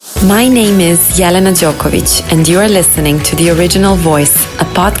My name is Jelena Djokovic, and you are listening to The Original Voice, a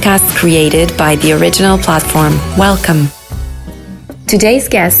podcast created by the Original platform. Welcome. Today's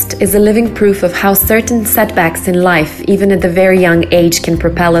guest is a living proof of how certain setbacks in life, even at a very young age, can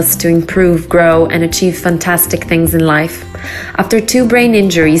propel us to improve, grow, and achieve fantastic things in life. After 2 brain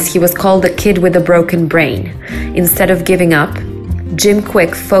injuries, he was called a kid with a broken brain. Instead of giving up, Jim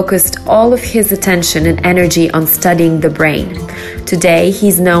Kwik focused all of his attention and energy on studying the brain. Today,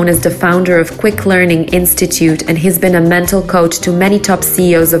 he's known as the founder of Kwik Learning Institute, and he's been a mental coach to many top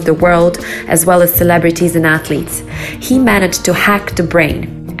CEOs of the world, as well as celebrities and athletes. He managed to hack the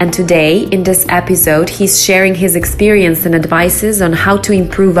brain. And today, in this episode, he's sharing his experience and advices on how to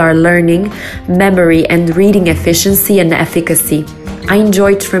improve our learning, memory, and reading efficiency and efficacy. I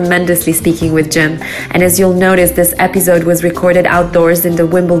enjoyed tremendously speaking with Jim, and as you'll notice, this episode was recorded outdoors in the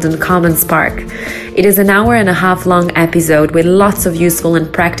Wimbledon Commons Park. It is an 1.5 hour long episode with lots of useful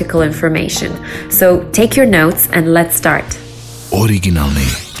and practical information. So take your notes and let's start. Originalny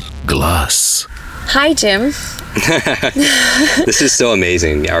glas. Hi, Jim. This is so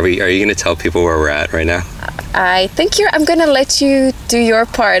amazing. Are you going to tell people where we're at right now? I think I'm going to let you do your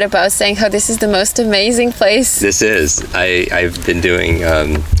part about saying how this is the most amazing place. This is. I've been doing,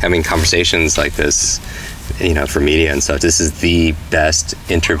 having conversations like this, for media and stuff. This is the best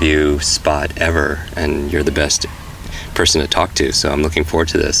interview spot ever, and you're the best person to talk to, so I'm looking forward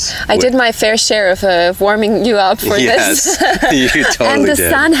to this. I did my fair share of warming you up for this. Yes, you totally And the did.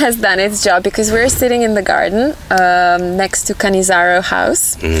 sun has done its job because we're sitting in the garden next to Canizaro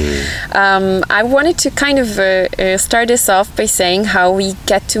House. I wanted to kind of start this off by saying how we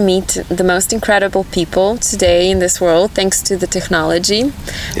get to meet the most incredible people today in this world thanks to the technology.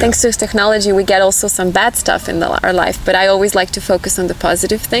 Yeah. Thanks to technology, we get also some bad stuff in our life, but I always like to focus on the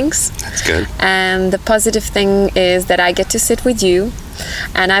positive things. That's good. And the positive thing is that I get to sit with you,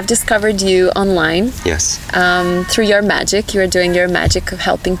 and I've discovered you online. Yes. Through your magic. You are doing your magic of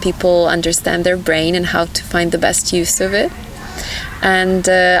helping people understand their brain and how to find the best use of it. And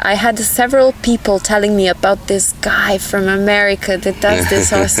I had several people telling me about this guy from America that does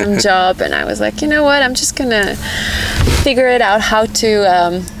this awesome job, and I was like, you know what? I'm just gonna figure it out how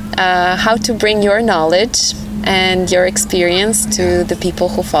to bring your knowledge and your experience to the people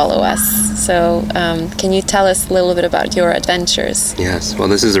who follow us. So can you tell us a little bit about your adventures? Yes. Well,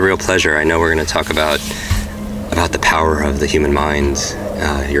 this is a real pleasure. I know we're going to talk about the power of the human mind,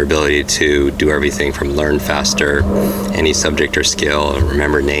 your ability to do everything from learn faster, any subject or skill,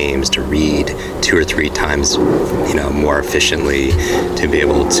 remember names, to read 2 or 3 times, more efficiently, to be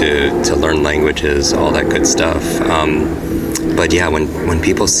able to learn languages, all that good stuff. But yeah, when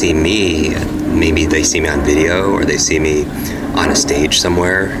people see me, maybe they see me on video or they see me on a stage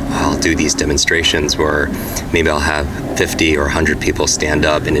somewhere, I'll do these demonstrations where maybe I'll have 50 or 100 people stand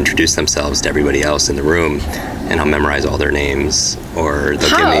up and introduce themselves to everybody else in the room, and I'll memorize all their names, or they'll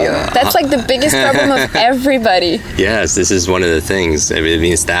give me a... That's like the biggest problem of everybody. Yes, this is one of the things. It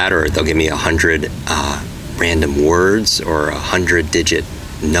means that, or they'll give me 100 random words or a 100-digit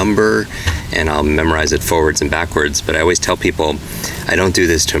number, and I'll memorize it forwards and backwards. But I always tell people, I don't do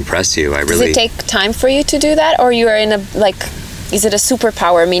this to impress you. Does it take time for you to do that, or you are in is it a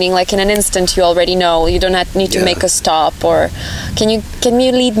superpower, meaning like in an instant you already know, you don't need to make a stop, or can you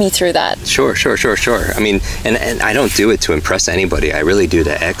lead me through that? Sure. I mean, and I don't do it to impress anybody. I really do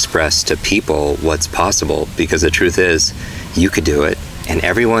to express to people what's possible, because the truth is, you could do it. And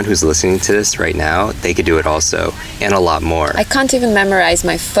everyone who's listening to this right now, they could do it also, and a lot more. I can't even memorize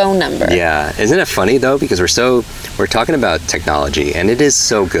my phone number. Yeah. Isn't it funny, though? Because we're talking about technology, and it is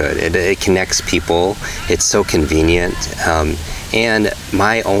so good. It connects people. It's so convenient. And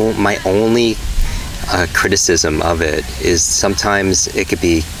my only criticism of it is sometimes it could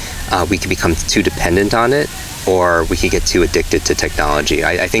be, we could become too dependent on it, or we could get too addicted to technology.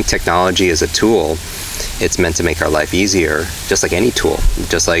 I think technology is a tool. It's meant to make our life easier, just like any tool.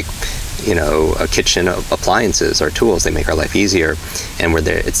 Just like, a kitchen appliances are tools. They make our life easier, and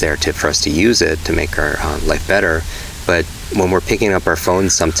it's there for us to use it to make our life better. But when we're picking up our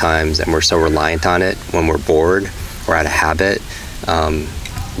phones sometimes, and we're so reliant on it, when we're bored or out of habit,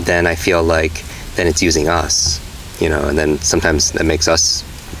 then I feel like then it's using us, and then sometimes that makes us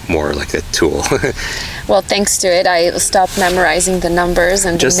more like a tool. Well, thanks to it, I stopped memorizing the numbers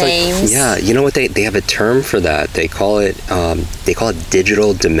and just the names. You know what, they have a term for that. They call it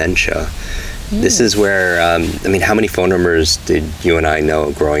digital dementia. This is where how many phone numbers did you and I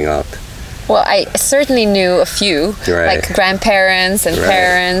know growing up? Well, I certainly knew a few, Right. like grandparents and Right.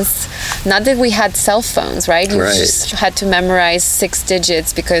 parents. Not that we had cell phones, right? You Right. just had to memorize 6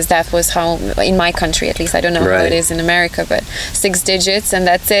 digits because that was how, in my country at least, I don't know how Right. it is in America, but 6 digits and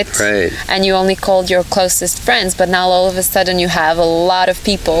that's it. Right. And you only called your closest friends, but now all of a sudden you have a lot of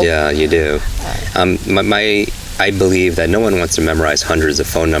people. Yeah, you do. I believe that no one wants to memorize hundreds of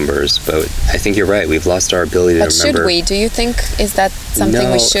phone numbers, but I think you're right. We've lost our ability to But remember. should we? Do you think, is that something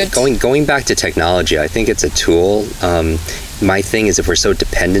No, we should? Going back to technology, I think it's a tool. My thing is, if we're so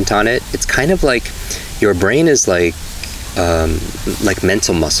dependent on it, it's kind of like your brain is like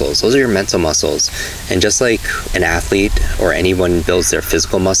mental muscles. Those are your mental muscles. And just like an athlete or anyone builds their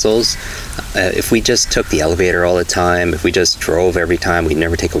physical muscles, if we just took the elevator all the time, if we just drove every time, we'd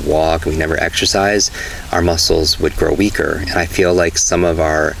never take a walk, we never exercise, our muscles would grow weaker. And I feel like some of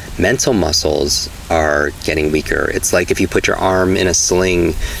our mental muscles are getting weaker. It's like if you put your arm in a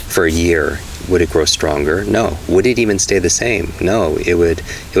sling for a year, would it grow stronger? No. Would it even stay the same? No. It would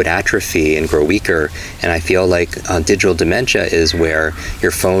atrophy and grow weaker. And I feel like digital dementia is where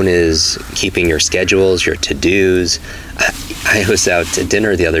your phone is keeping your schedules, your to-dos. I was out to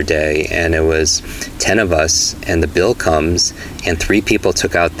dinner the other day and it was 10 of us and the bill comes and 3 people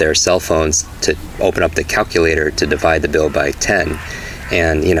took out their cell phones to open up the calculator to divide the bill by 10.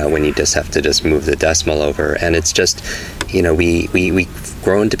 And, when you just have to just move the decimal over. And it's just, we've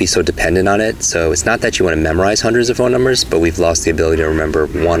grown to be so dependent on it. So it's not that you want to memorize hundreds of phone numbers, but we've lost the ability to remember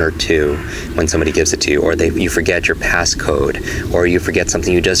 1 or 2 when somebody gives it to you. Or you forget your passcode. Or you forget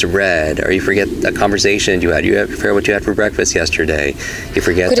something you just read. Or you forget a conversation you had. You forget what you had for breakfast yesterday. You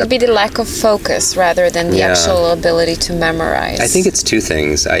forget. Could it be the lack of focus rather than the actual ability to memorize? I think it's 2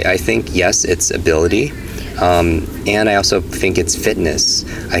 things. I think, yes, it's ability. And I also think it's fitness.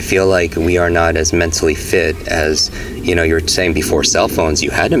 I feel like we are not as mentally fit as, you were saying before cell phones, you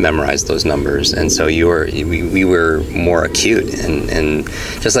had to memorize those numbers. And so we were more acute. And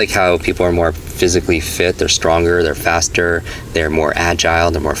just like how people are more physically fit, they're stronger, they're faster, they're more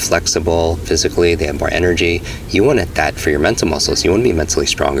agile, they're more flexible physically, they have more energy. You want that for your mental muscles. You want to be mentally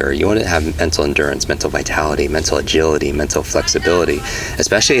stronger. You want to have mental endurance, mental vitality, mental agility, mental flexibility,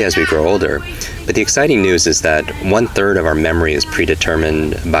 especially as we grow older. But the exciting news is that 1/3 of our memory is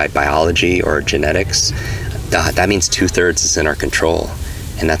predetermined by biology or genetics. That means 2/3 is in our control,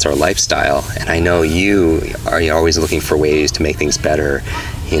 and that's our lifestyle. And I know you're always looking for ways to make things better.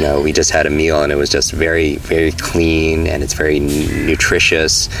 We just had a meal and it was just very, very clean and it's very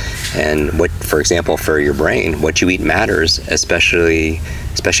nutritious. And for example, for your brain, what you eat matters, especially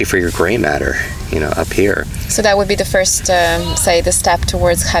for your gray matter, up here. So that would be the first, the step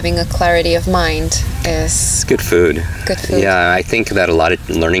towards having a clarity of mind is good food. Good food. Yeah, I think that a lot of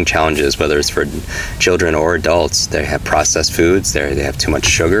learning challenges, whether it's for children or adults, they have processed foods, they have too much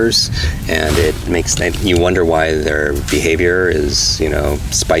sugars, and it makes you wonder why their behavior is,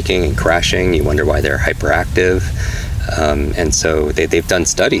 spiking and crashing. You wonder why they're hyperactive. And so they've done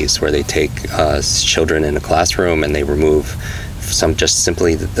studies where they take children in a classroom and they remove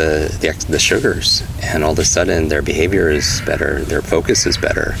simply the sugars, and all of a sudden their behavior is better, their focus is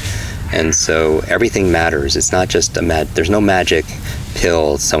better. And so everything matters. It's not just there's no magic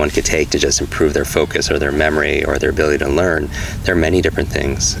pill someone could take to just improve their focus or their memory or their ability to learn. There are many different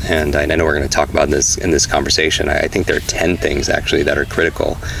things, and I know we're going to talk about this in this conversation. I think there are 10 things actually that are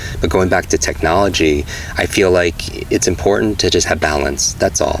critical. But going back to technology, I feel like it's important to just have balance.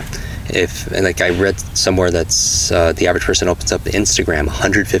 That's all. I read somewhere that's the average person opens up Instagram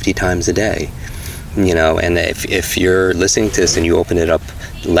 150 times a day. And if you're listening to this and you open it up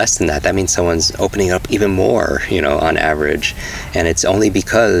less than that, that means someone's opening it up even more, on average. And it's only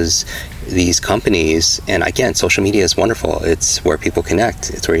because these companies, and again, social media is wonderful. It's where people connect.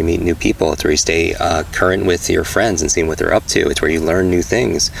 It's where you meet new people. It's where you stay current with your friends and seeing what they're up to. It's where you learn new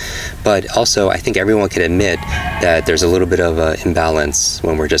things. But also, I think everyone can admit that there's a little bit of an imbalance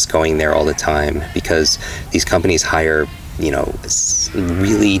when we're just going there all the time, because these companies hire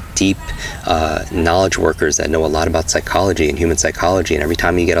really deep knowledge workers that know a lot about psychology and human psychology. And every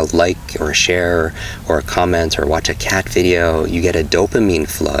time you get a like or a share or a comment or watch a cat video, you get a dopamine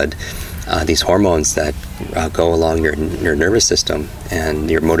flood. These hormones that go along your nervous system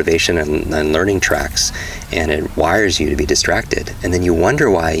and your motivation and learning tracks, and it wires you to be distracted. And then you wonder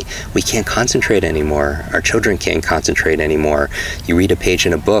why we can't concentrate anymore. Our children can't concentrate anymore. You read a page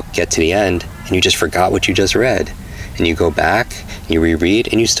in a book, get to the end, and you just forgot what you just read. And you go back, you reread,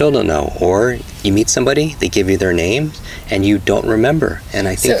 and you still don't know. Or you meet somebody, they give you their name, and you don't remember. And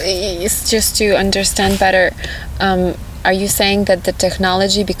I think... So it's just to understand better, are you saying that the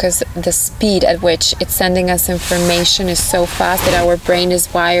technology, because the speed at which it's sending us information is so fast, that our brain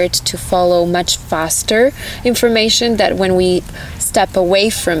is wired to follow much faster information, that when we step away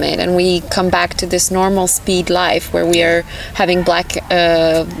from it and we come back to this normal speed life where we are having black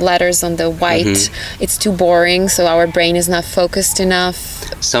letters on the white, it's too boring, so our brain is not focused enough?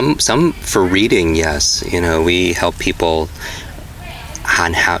 Some for reading, yes. We help people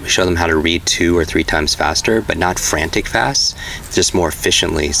on show them how to read 2 or 3 times faster, but not frantic fast, just more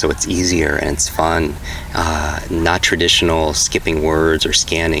efficiently, so it's easier and it's fun. Not traditional skipping words or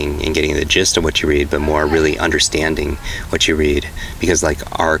scanning and getting the gist of what you read, but more really understanding what you read. Because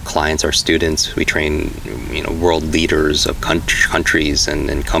like our clients, our students, we train world leaders of countries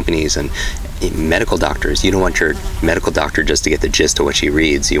and companies and medical doctors. You don't want your medical doctor just to get the gist of what she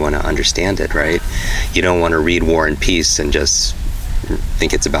reads. You want to understand it, right? You don't want to read War and Peace and just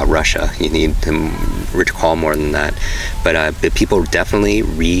think it's about Russia. You need to recall more than that. But people definitely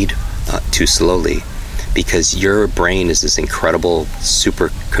read too slowly, because your brain is this incredible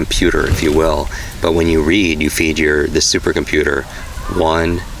supercomputer, if you will. But when you read, you feed this supercomputer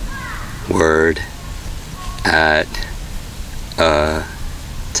 1 word at a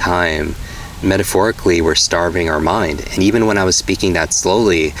time. Metaphorically, we're starving our mind. And even when I was speaking that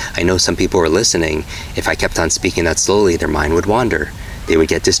slowly, I know some people were listening. If I kept on speaking that slowly, their mind would wander. They would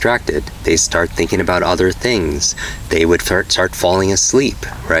get distracted. They start thinking about other things. They would start falling asleep,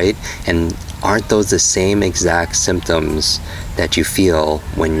 right? And aren't those the same exact symptoms that you feel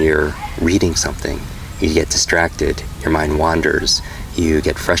when you're reading something? You get distracted, your mind wanders, you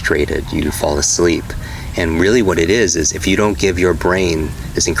get frustrated, you fall asleep. And really what it is if you don't give your brain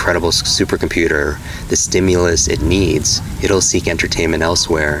this incredible supercomputer the stimulus it needs, it'll seek entertainment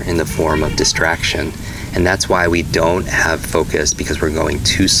elsewhere in the form of distraction. And that's why we don't have focus, because we're going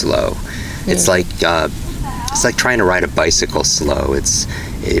too slow. It's like trying to ride a bicycle slow.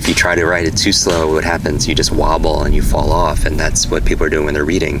 If you try to ride it too slow, what happens? You just wobble and you fall off, and that's what people are doing when they're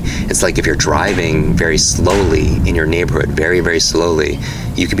reading. It's like if you're driving very slowly in your neighborhood, very, very slowly,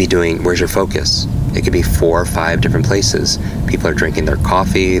 you could be doing, where's your focus? It could be 4 or 5 different places. People are drinking their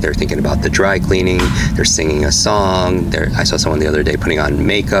coffee, they're thinking about the dry cleaning, they're singing a song. I saw someone the other day putting on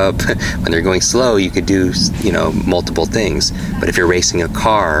makeup. When they're going slow, you could do, multiple things. But if you're racing a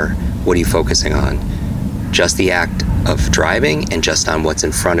car, what are you focusing on? Just the act of driving and just on what's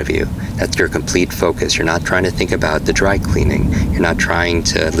in front of you. That's your complete focus. You're not trying to think about the dry cleaning. You're not trying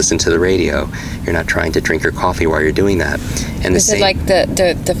to listen to the radio. You're not trying to drink your coffee while you're doing that. And is it like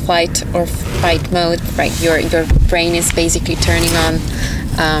the flight or fight mode, right? Your brain is basically turning on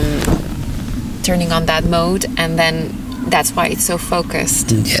that mode, and then that's why it's so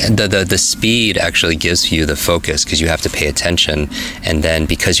focused. Yeah, the speed actually gives you the focus, because you have to pay attention, and then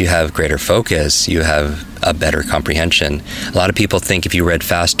because you have greater focus, you have a better comprehension. A lot of people think if you read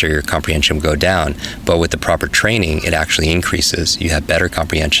faster, your comprehension will go down, but with the proper training, it actually increases. You have better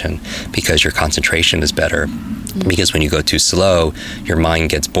comprehension because your concentration is better. Because when you go too slow, your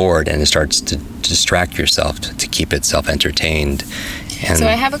mind gets bored and it starts to distract yourself to keep itself entertained. So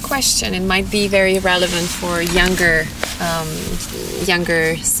I have a question. It might be very relevant for younger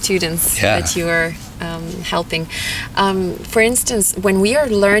students that you are helping. For instance, when we are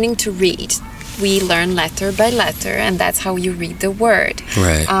learning to read, we learn letter by letter, and that's how you read the word.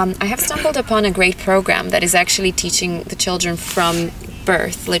 Right. I have stumbled upon a great program that is actually teaching the children from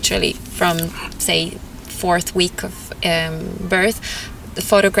birth, literally from, say, 4th week of birth, the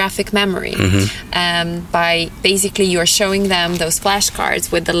photographic memory. By basically you're showing them those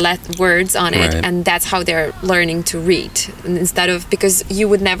flashcards with the words on it, and that's how they're learning to read. And instead of, because you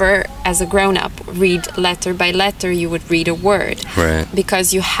would never as a grown-up read letter by letter, you would read a word,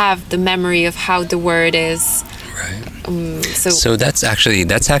 because you have the memory of how the word is. So that's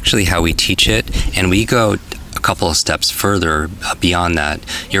actually how we teach it, and we go a couple of steps further beyond that.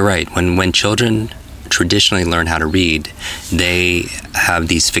 You're right. When children traditionally learn how to read, they have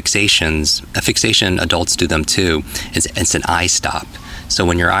these fixations. A fixation, adults do them too. It's an eye stop. So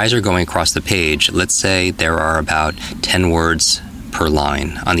when your eyes are going across the page, let's say there are about 10 words per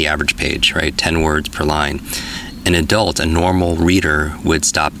line on the average page, right? 10 words per line. An adult, a normal reader, would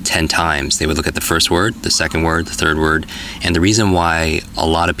stop 10 times. They would look at the first word, the second word, the third word. And the reason why a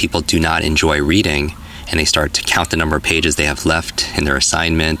lot of people do not enjoy reading, and they start to count the number of pages they have left in their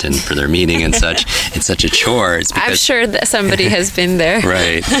assignment and for their meeting and such. It's such a chore. It's because, I'm sure that somebody has been there.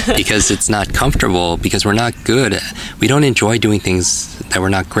 Right. Because it's not comfortable, because we're not good. We don't enjoy doing things that we're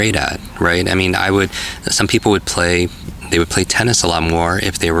not great at, right? I mean, some people would play They would play tennis a lot more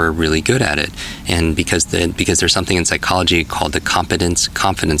if they were really good at it. And because there's something in psychology called the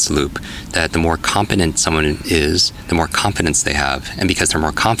competence-confidence loop, that the more competent someone is, the more confidence they have. And because they're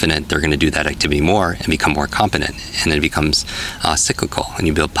more confident, they're going to do that activity more and become more competent. And it becomes cyclical, and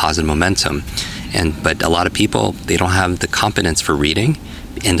you build positive momentum. But a lot of people, they don't have the competence for reading.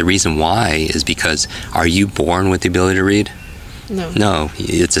 And the reason why is because, are you born with the ability to read? No,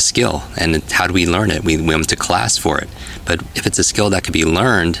 it's a skill. And how do we learn it? We went to class for it. But if it's a skill that could be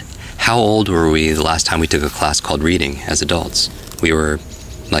learned, how old were we the last time we took a class called reading as adults? We were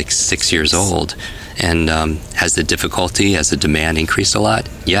like 6 years old. And has the difficulty, has the demand increased a lot?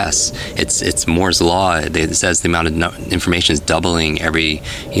 Yes. It's Moore's law. It says the amount of information is doubling every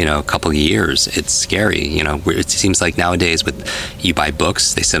couple of years. It's scary. It seems like nowadays you buy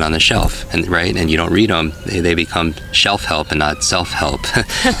books, they sit on the shelf, and you don't read them. They become shelf help and not self help.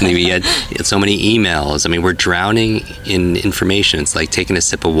 And we get so many emails. I mean, we're drowning in information. It's like taking a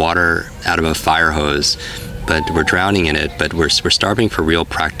sip of water out of a fire hose. But we're drowning in it, but we're starving for real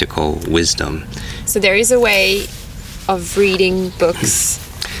practical wisdom. So there is a way of reading books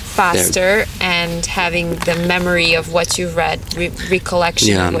faster and having the memory of what you've read,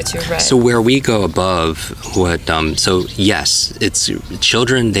 recollection of what you've read. So where we go above what, so yes, it's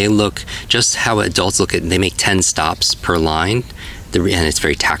children, they look, just how adults look at, they make 10 stops per line. And it's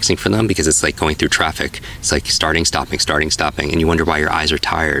very taxing for them because it's like going through traffic. It's like starting, stopping, and you wonder why your eyes are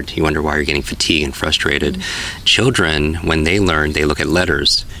tired. You wonder why you're getting fatigued and frustrated. Mm-hmm. Children, when they learn, they look at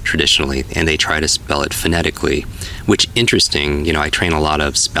letters traditionally, and they try to spell it phonetically, which interesting. I train a lot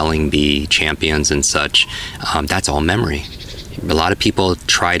of spelling bee champions and such. That's all memory. A lot of people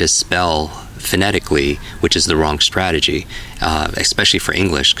try to spell phonetically, which is the wrong strategy, especially for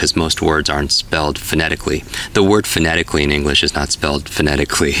English, because most words aren't spelled phonetically. The word phonetically in English is not spelled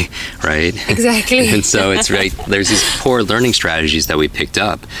phonetically, right? Exactly. And so it's right. There's these poor learning strategies that we picked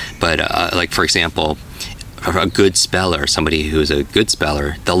up. But like, for example, a good speller, somebody who's a good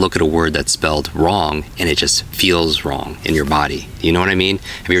speller, they'll look at a word that's spelled wrong and it just feels wrong in your body. You know what I mean?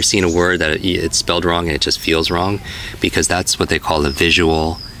 Have you ever seen a word that it's spelled wrong and it just feels wrong? Because that's what they call the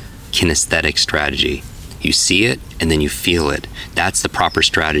visual kinesthetic strategy. You see it and then you feel it. That's the proper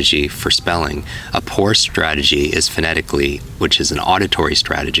strategy for spelling. A poor strategy is phonetically, which is an auditory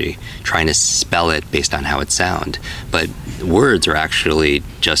strategy, trying to spell it based on how it sounds. But words are actually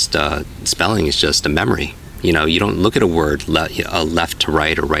just, spelling is just a memory. You don't look at a word left to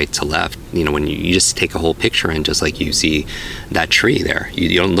right or right to left. When you just take a whole picture and just like you see that tree there.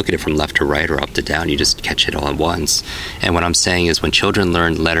 You don't look at it from left to right or up to down. You just catch it all at once. And what I'm saying is when children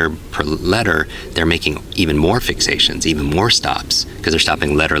learn letter per letter, they're making even more fixations, even more stops, because they're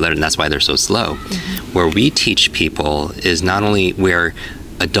stopping letter, and that's why they're so slow. Mm-hmm. Where we teach people is not only where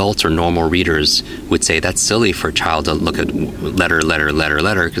adults or normal readers would say that's silly for a child to look at letter,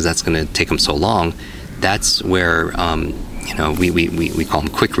 because that's going to take them so long. That's where, we call them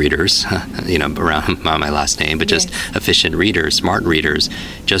quick readers, around my last name, but just efficient readers, smart readers.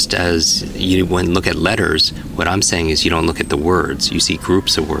 Just as when you look at letters, what I'm saying is you don't look at the words, you see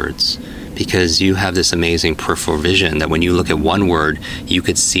groups of words. Because you have this amazing peripheral vision that when you look at one word, you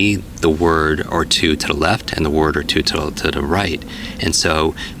could see the word or two to the left and the word or two to the right. And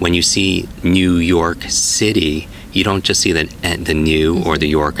so when you see New York City, you don't just see the new or the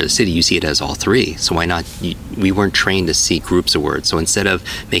York or the city, you see it as all three. So why not? We weren't trained to see groups of words. So instead of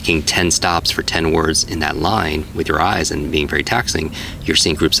making 10 stops for 10 words in that line with your eyes and being very taxing, you're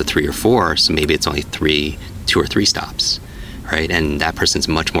seeing groups of 3 or 4. So maybe it's only 2 or 3 stops, right? And that person's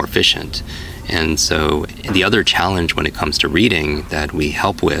much more efficient. And so the other challenge when it comes to reading that we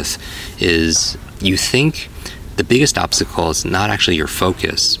help with is you think the biggest obstacle is not actually your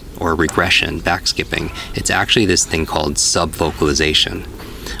focus or regression, backskipping. It's actually this thing called subvocalization.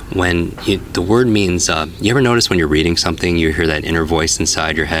 When the word means, you ever notice when you're reading something, you hear that inner voice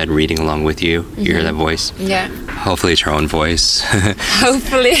inside your head reading along with you? Mm-hmm. You hear that voice? Yeah. Hopefully it's your own voice.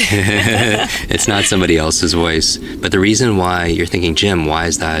 Hopefully. It's not somebody else's voice. But the reason why you're thinking, Jim, why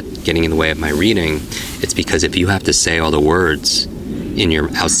is that getting in the way of my reading? It's because if you have to say all the words in your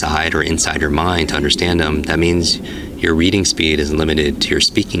outside or inside your mind to understand them, that means your reading speed is limited to your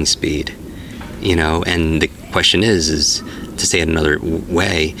speaking speed. And the question is to say it another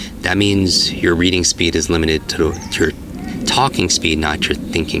way, that means your reading speed is limited to your talking speed, not your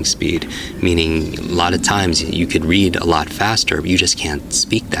thinking speed. Meaning a lot of times you could read a lot faster, but you just can't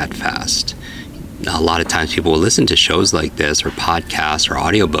speak that fast. a lot of times people will listen to shows like this or podcasts or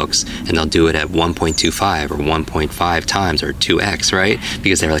audiobooks, and they'll do it at 1.25 or 1.5 times or 2x, right?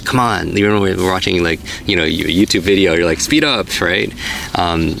 Because they're like, come on, even when we're watching like, you know, a YouTube video, you're like, speed up, right?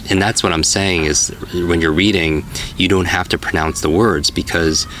 And that's what I'm saying is when you're reading, you don't have to pronounce the words,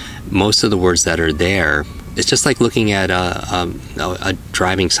 because most of the words that are there, it's just like looking at a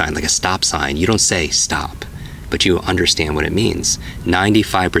driving sign, like a stop sign. You don't say stop, but you understand what it means.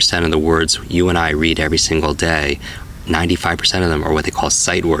 95% of the words you and I read every single day, 95% of them are what they call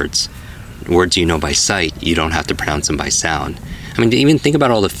sight words. Words you know by sight, you don't have to pronounce them by sound. I mean, even think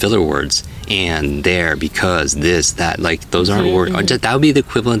about all the filler words, and, there, because, this, that, like those aren't words. That would be the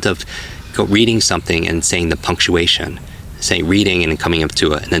equivalent of reading something and saying the punctuation, saying reading and coming up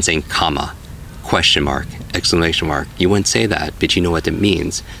to it, and then saying comma, question mark, exclamation mark. You wouldn't say that, but you know what it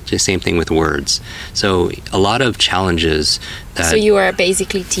means. It's the same thing with words. So a lot of challenges that... So you are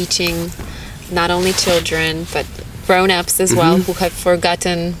basically teaching not only children, but grown-ups as well, who have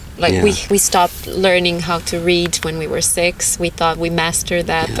forgotten, like we stopped learning how to read when we were 6. We thought we mastered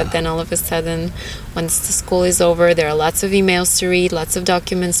that, but then all of a sudden, once the school is over, there are lots of emails to read, lots of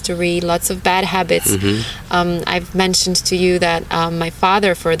documents to read, lots of bad habits. I've mentioned to you that my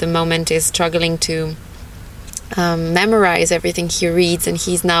father, for the moment, is struggling to memorize everything he reads, and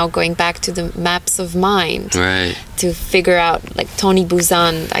he's now going back to the maps of mind to figure out, like Tony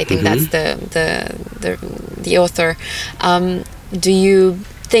Buzan, I think that's the author. Do you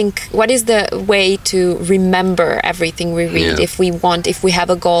think, what is the way to remember everything we read? If we have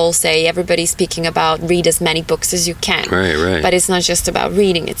a goal, say everybody's speaking about read as many books as you can, but it's not just about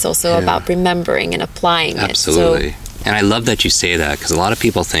reading, it's also about remembering and applying it. Absolutely. And I love that you say that, because a lot of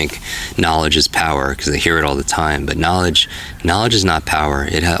people think knowledge is power because they hear it all the time. But knowledge is not power.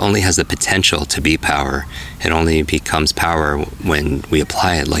 It only has the potential to be power. It only becomes power when we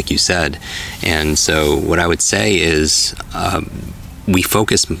apply it, like you said. And so what I would say is we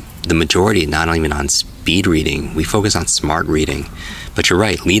focus the majority not even on speed reading. We focus on smart reading. But you're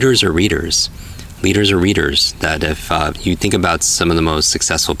right, leaders are readers. Leaders are readers. That if you think about some of the most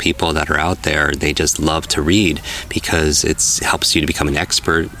successful people that are out there, they just love to read because it helps you to become an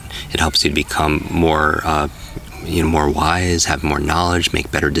expert. It helps you to become more more wise, have more knowledge, make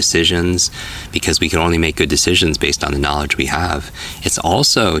better decisions, because we can only make good decisions based on the knowledge we have. It's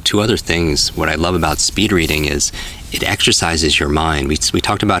also 2 other things. What I love about speed reading is it exercises your mind. We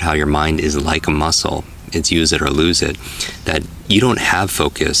talked about how your mind is like a muscle. It's use it or lose it. That you don't have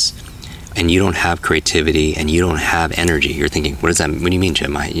focus, and you don't have creativity, and you don't have energy. You're thinking, what do you mean,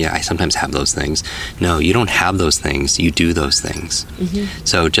 Jim? I sometimes have those things. No, you don't have those things. You do those things.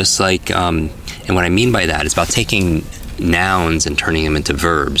 So just like, and what I mean by that is about taking nouns and turning them into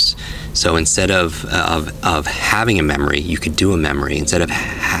verbs. So instead of having a memory, you could do a memory. Instead of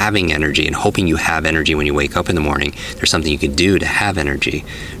having energy and hoping you have energy when you wake up in the morning, there's something you could do to have energy,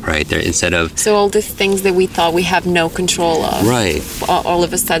 right? So all these things that we thought we have no control of, right? All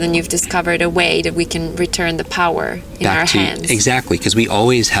of a sudden you've discovered a way that we can return the power in our hands. Exactly, because we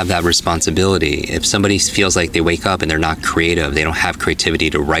always have that responsibility. If somebody feels like they wake up and they're not creative, they don't have creativity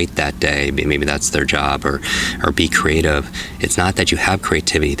to write that day, maybe that's their job, or be creative. It's not that you have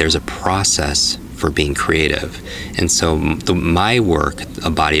creativity. There's a process for being creative. And so my work, a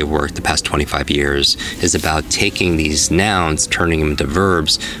body of work the past 25 years, is about taking these nouns, turning them into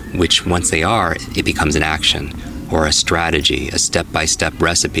verbs, which once they are, it becomes an action or a strategy, a step-by-step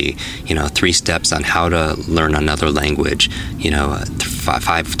recipe, 3 steps on how to learn another language,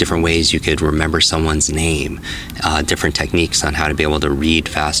 5 different ways you could remember someone's name, different techniques on how to be able to read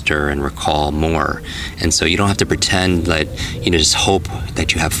faster and recall more. And so you don't have to pretend that, just hope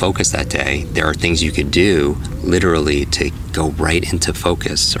that you have focus that day. There are things you could do literally to go right into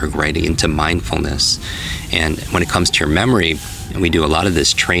focus or right into mindfulness. And when it comes to your memory, we do a lot of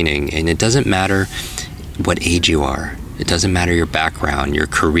this training, and it doesn't matter what age you are. It doesn't matter your background, your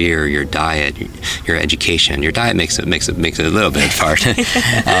career, your diet, your education. Your diet makes it a little bit hard.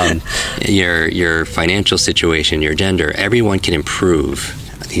 Your financial situation, your gender. Everyone can improve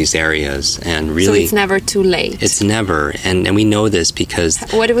these areas, and really, so it's never too late. It's never, and we know this because.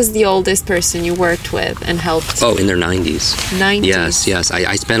 What was the oldest person you worked with and helped? Oh, in their 90s. 90s. Yes.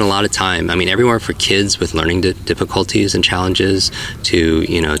 I spent a lot of time. I mean, everywhere for kids with learning difficulties and challenges to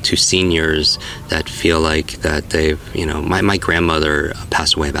seniors that feel like that they've. My grandmother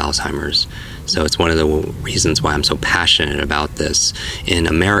passed away of Alzheimer's. So it's one of the reasons why I'm so passionate about this. In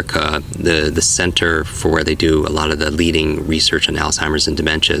America, the center for where they do a lot of the leading research on Alzheimer's and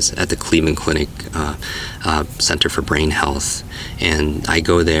dementias at the Cleveland Clinic Center for Brain Health. And I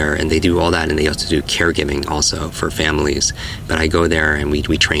go there, and they do all that, and they also do caregiving also for families. But I go there, and we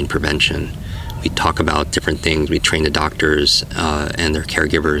train prevention. we talk about different things. We train the doctors and their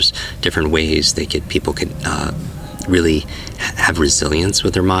caregivers different ways people could really have resilience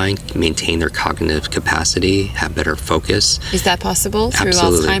with their mind, maintain their cognitive capacity, have better focus. Is that possible through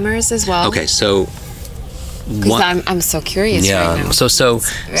Absolutely. Alzheimer's as well? Okay, so because I'm so curious right now. So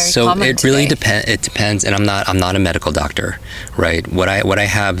it really depends. It depends, and I'm not a medical doctor, right? What I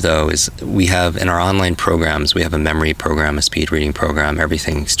have though is we have in our online programs, we have a memory program, a speed reading program,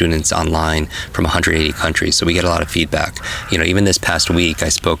 everything. Students online from 180 countries, so we get a lot of feedback. Even this past week, I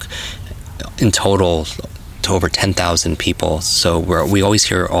spoke in total to over 10,000 people. So we always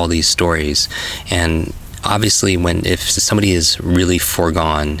hear all these stories, and obviously, if somebody is really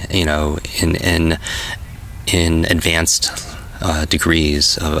foregone, in advanced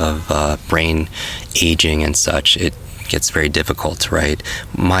degrees of brain aging and such, it gets very difficult, right?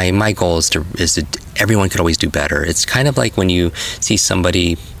 My goal is to everyone could always do better. It's kind of like when you see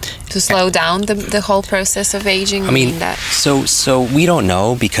somebody to slow down the whole process of aging. I mean that. So we don't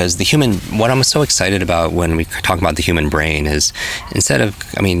know, because what I'm so excited about when we talk about the human brain is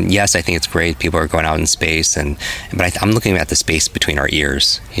yes, I think it's great. People are going out in space, but I'm looking at the space between our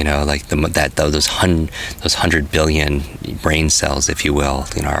ears. Like those 100 billion brain cells, if you will.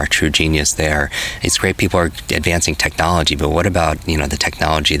 Our true genius there. It's great. People are advancing technology, but what about the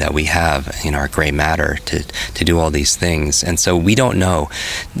technology that we have in our gray matter to do all these things? And so we don't know.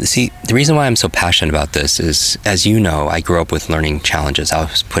 See, the reason why I'm so passionate about this is, as you know, I grew up with learning challenges. I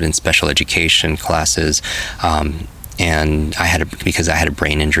was put in special education classes, and because I had a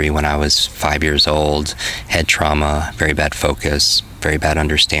brain injury when I was 5 years old, head trauma, very bad focus, very bad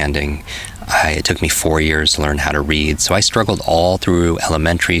understanding. It took me 4 years to learn how to read. So I struggled all through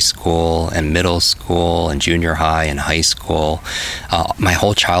elementary school and middle school and junior high and high school. My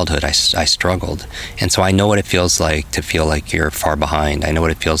whole childhood, I struggled. And so I know what it feels like to feel like you're far behind. I know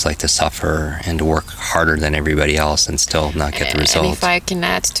what it feels like to suffer and to work harder than everybody else and still not get the result. And if I can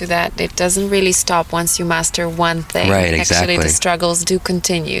add to that, it doesn't really stop once you master one thing. Right, exactly. Actually, the struggles do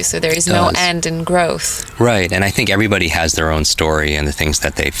continue. So there is no end in growth. Right. And I think everybody has their own story and the things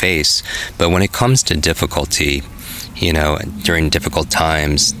that they face. But when it comes to difficulty, during difficult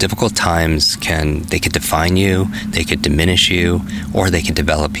times they could define you, they could diminish you, or they could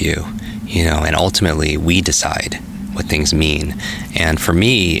develop you, and ultimately we decide what things mean. And for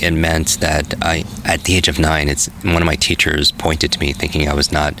me, it meant that at the age of 9, one of my teachers pointed to me thinking I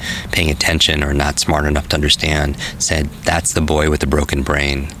was not paying attention or not smart enough to understand, said, "That's the boy with the broken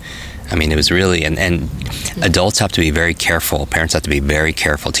brain." I mean, it was really, and adults have to be very careful. Parents have to be very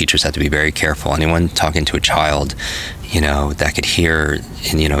careful. Teachers have to be very careful. Anyone talking to a child, that could hear,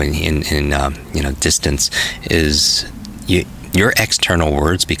 in distance, is your external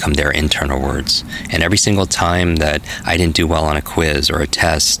words become their internal words. And every single time that I didn't do well on a quiz or a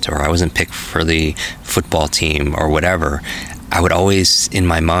test, or I wasn't picked for the football team or whatever, I would always, in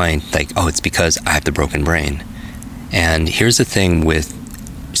my mind, think, oh, it's because I have the broken brain. And here's the thing with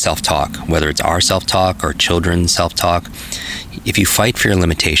self-talk, whether it's our self-talk or children's self-talk, if you fight for your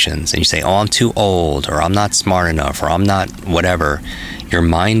limitations and you say, oh, I'm too old, or I'm not smart enough, or I'm not whatever, your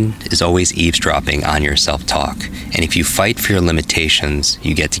mind is always eavesdropping on your self-talk. And if you fight for your limitations,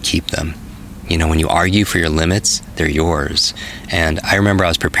 you get to keep them. When you argue for your limits, they're yours. And I remember I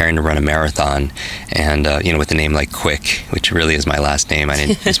was preparing to run a marathon, and with a name like Kwik, which really is my last name. I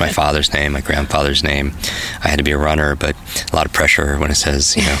didn't use my father's name, my grandfather's name. I had to be a runner, but a lot of pressure when it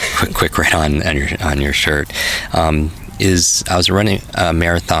says, Kwik right on your shirt. I was running a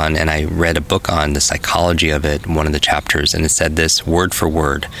marathon, and I read a book on the psychology of it, one of the chapters, and it said this word for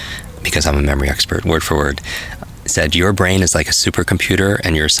word, because I'm a memory expert, word for word. Said your brain is like a supercomputer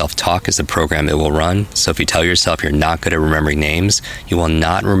and your self-talk is the program it will run. So if you tell yourself you're not good at remembering names, you will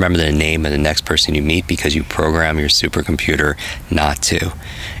not remember the name of the next person you meet because you program your supercomputer not to.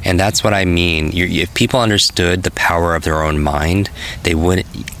 And that's what I mean. If people understood the power of their own mind, they would,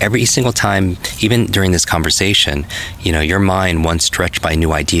 every single time, even during this conversation, your mind, once stretched by a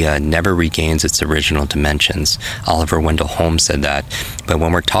new idea, never regains its original dimensions. Oliver Wendell Holmes said that. But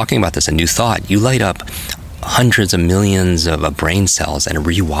when we're talking about this, a new thought, you light up hundreds of millions of brain cells and it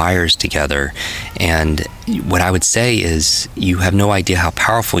rewires together. And what I would say is you have no idea how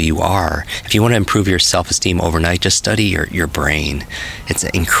powerful you are. If you want to improve your self-esteem overnight, just study your brain. It's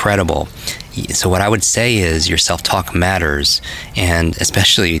incredible. So what I would say is your self-talk matters, and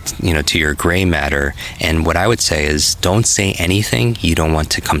especially to your gray matter. And what I would say is don't say anything you don't want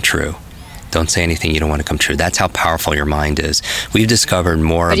to come true. Don't say anything you don't want to come true. That's how powerful your mind is. We've discovered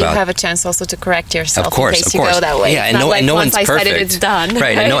more but about... But you have a chance also to correct yourself of course, in case of course. you go that way. Yeah, and no one's perfect. Once I said it's done.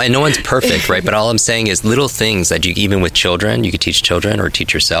 Right, and no one's perfect, right? But all I'm saying is little things that you, even with children, you could teach children or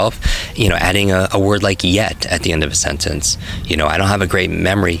teach yourself, adding a word like yet at the end of a sentence. I don't have a great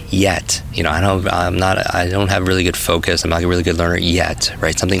memory yet. I don't have really good focus. I'm not a really good learner yet,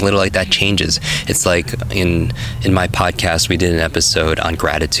 right? Something little like that changes. It's like in my podcast, we did an episode on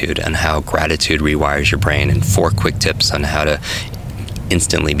gratitude and how gratitude rewires your brain, and 4 quick tips on how to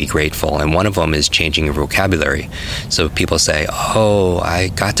instantly be grateful. And one of them is changing your vocabulary. So people say, oh, I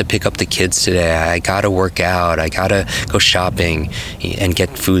got to pick up the kids today. I got to work out. I got to go shopping and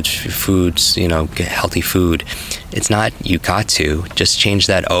get foods, get healthy food. It's not you got to. Just change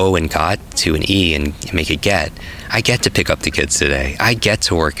that O and got to an E and make it get. I get to pick up the kids today. I get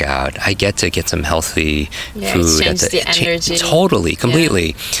to work out. I get to get some healthy food. Change the energy. Totally, completely.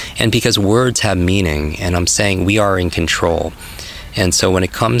 Yeah. And because words have meaning, and I'm saying we are in control. And so when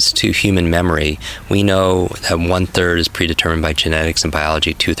it comes to human memory, we know that 1/3 is predetermined by genetics and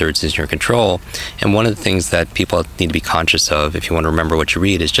biology, 2/3 is in your control. And one of the things that people need to be conscious of, if you want to remember what you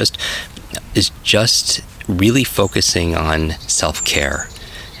read, is just really focusing on self-care.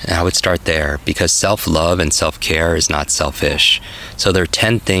 And I would start there, because self-love and self-care is not selfish. So there are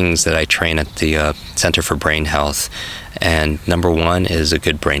 10 things that I train at the Center for Brain Health. And number 1 is a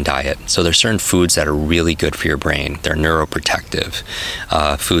good brain diet. So there's certain foods that are really good for your brain. They're neuroprotective.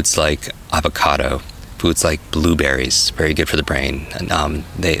 Foods like avocado, foods like blueberries, very good for the brain. And,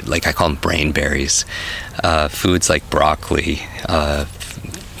 I call them brain berries. Foods like broccoli.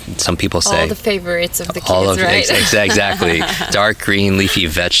 Some people say all the favorites of the kids, right? Exactly. Dark green leafy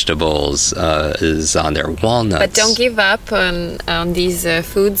vegetables is on there. Walnuts. But don't give up on these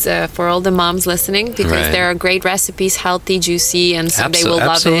foods for all the moms listening, because there are great recipes, healthy, juicy, and so they will love it.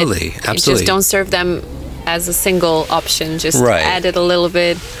 Absolutely. Just don't serve them as a single option. Just add it a little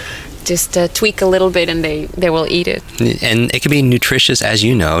bit. Just tweak a little bit, and they will eat it. And it can be nutritious, as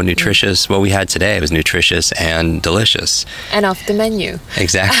you know. Nutritious. What we had today was nutritious and delicious. And off the menu.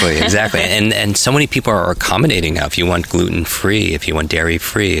 Exactly. And so many people are accommodating now. If you want gluten-free, if you want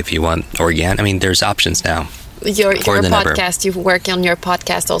dairy-free, if you want organic, there's options now. Your podcast, you work on your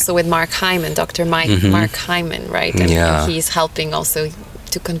podcast also with Mark Hyman, Dr. Mark Hyman, right? And he's helping also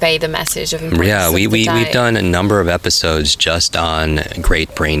to convey the message of importance of the diet. We've done a number of episodes just on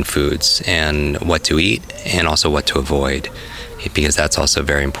great brain foods and what to eat and also what to avoid, because that's also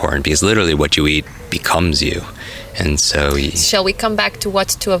very important, because literally what you eat becomes you. And so shall we come back to what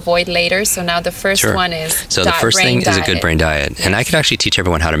to avoid later? So now the first one is the first thing is a good brain diet. And I could actually teach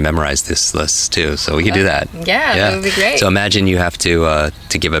everyone how to memorize this list too. So we could do that. Yeah, that would be great. So imagine you have to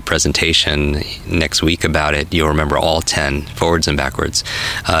give a presentation next week about it. You'll remember all 10 forwards and backwards.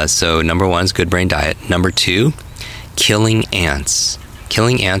 So number 1 is good brain diet. Number 2, killing ants.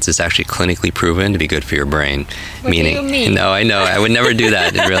 Killing ants is actually clinically proven to be good for your brain. What do you mean? No, I know. I would never do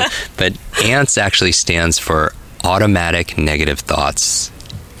that. But ants actually stands for automatic negative thoughts.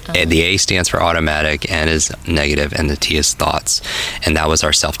 The A stands for automatic, N is negative, and the T is thoughts. And that was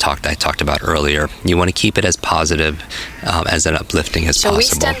our self-talk that I talked about earlier. You want to keep it as positive, as an uplifting as possible. Shall we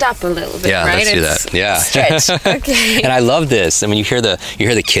stand up a little bit, right? Let's do that. Yeah. Stretch. Okay. And I love this. You hear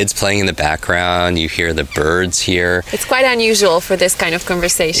the kids playing in the background, you hear the birds here. It's quite unusual for this kind of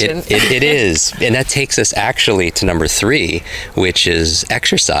conversation. It is. And that takes us actually to number 3, which is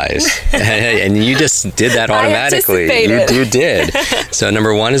exercise. And you just did that automatically. You did. So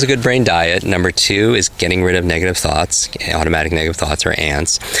number 1 is a good brain diet. Number 2 is getting rid of negative thoughts, automatic negative thoughts, or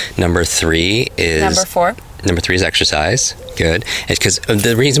ants. Number 3 is... Number 3 is exercise. Good. It's because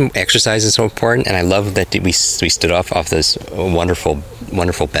the reason exercise is so important, and I love that we stood off this wonderful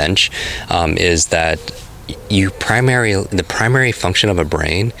bench, is that the primary function of a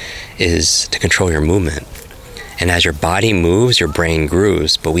brain is to control your movement. And as your body moves, your brain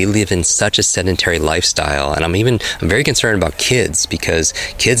grooves. But we live in such a sedentary lifestyle. And I'm very concerned about kids, because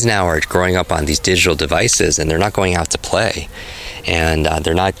kids now are growing up on these digital devices and they're not going out to play. And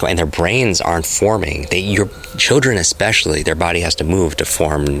their brains aren't forming. Your children especially, their body has to move to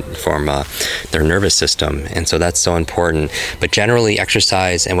form their nervous system. And so that's so important. But generally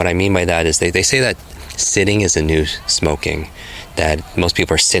exercise, and what I mean by that is they say that sitting is the new smoking. That most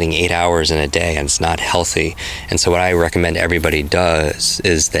people are sitting 8 hours in a day, and it's not healthy. And so what I recommend everybody does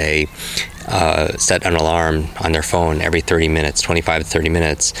is they set an alarm on their phone every 30 minutes, 25 to 30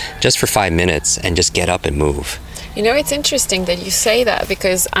 minutes, just for 5 minutes, and just get up and move. You know, it's interesting that you say that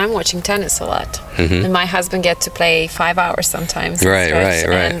because I'm watching tennis a lot, and my husband gets to play 5 hours sometimes. Right.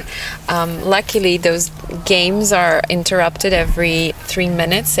 And luckily, those games are interrupted every 3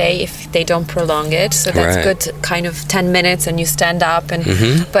 minutes, say, if they don't prolong it. So that's good, kind of 10 minutes, and you stand up.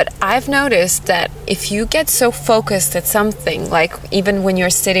 And but I've noticed that if you get so focused at something, like even when you're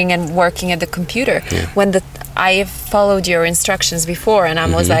sitting and working at the computer, I followed your instructions before, and I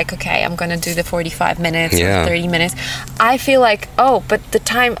was like, okay, I'm going to do the 45 minutes or 30 minutes. I feel like, but the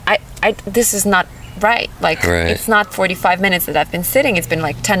time, this is not right. It's not 45 minutes that I've been sitting. It's been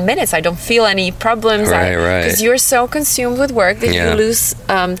like 10 minutes. I don't feel any problems. Because you're so consumed with work that you lose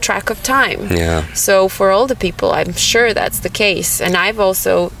track of time. Yeah. So for all the people, I'm sure that's the case. And I've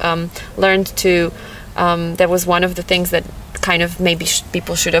also learned to, that was one of the things that kind of maybe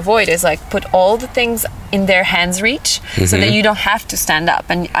people should avoid, is like put all the things in their hands reach so that you don't have to stand up.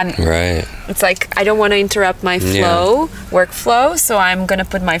 And it's like, I don't want to interrupt my workflow, so I'm going to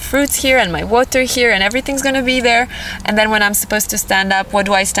put my fruits here and my water here, and everything's going to be there. And then when I'm supposed to stand up, what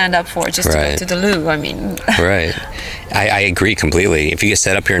do I stand up for? Just to go to the loo? I mean... Right. I agree completely. If you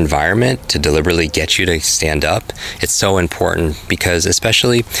set up your environment to deliberately get you to stand up, it's so important, because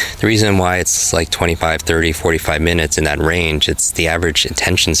especially the reason why it's like 25, 30, 45 minutes in that range, it's the average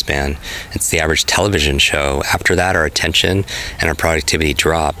attention span. It's the average television show. After that, our attention and our productivity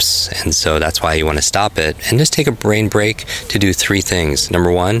drops. And so that's why you want to stop it and just take a brain break to do 3 things.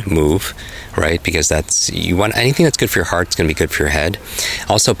 Number 1, move. Right? Because you want anything that's good for your heart is going to be good for your head.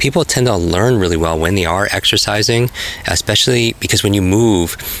 Also, people tend to learn really well when they are exercising, especially because when you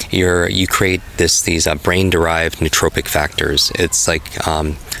move, you create these brain-derived nootropic factors. It's like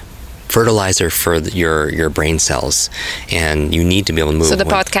fertilizer for your brain cells, and you need to be able to move. So the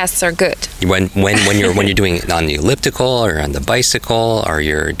podcasts are good. When you're doing it on the elliptical or on the bicycle, or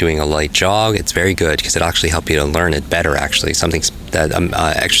you're doing a light jog, it's very good because it actually helps you to learn it better. Actually, something that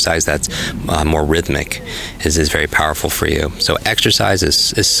exercise that's more rhythmic is very powerful for you. So exercise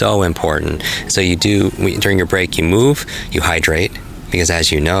is so important. So you do, during your break, you move, you hydrate. Because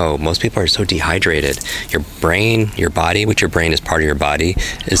as you know, most people are so dehydrated. Your brain, your body, which your brain is part of your body,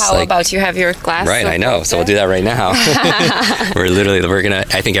 is How about you have your glass? Right, I know. So we'll do that right now. we're gonna.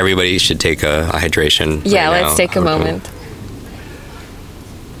 I think everybody should take a hydration. Yeah, right let's take a moment.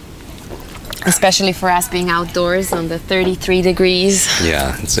 Especially for us being outdoors on the 33 degrees.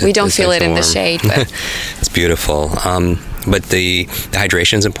 Yeah, we don't feel it in the shade, but it's beautiful. But the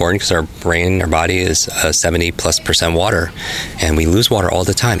hydration is important because our body is 70+% water, and we lose water all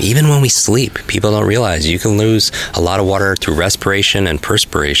the time. Even when we sleep, people don't realize you can lose a lot of water through respiration and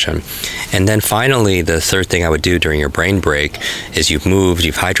perspiration. And then finally, the third thing I would do during your brain break is you've moved,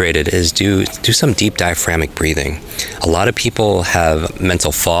 you've hydrated, is do some deep diaphragmatic breathing. A lot of people have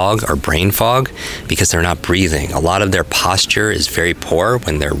mental fog or brain fog because they're not breathing. A lot of their posture is very poor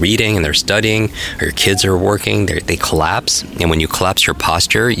when they're reading and they're studying, or your kids are working, they collapse. And when you collapse your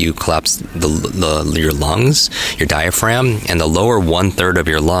posture, you collapse your lungs, your diaphragm, and the lower 1/3 of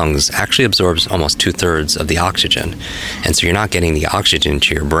your lungs actually absorbs almost 2/3 of the oxygen. And so you're not getting the oxygen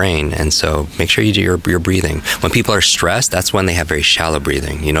to your brain. And so make sure you do your breathing. When people are stressed, that's when they have very shallow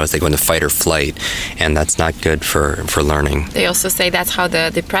breathing, as they go into fight or flight. And that's not good for learning. They also say that's how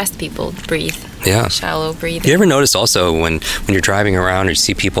the depressed people breathe. Yeah. Shallow breathing. You ever notice also when you're driving around or you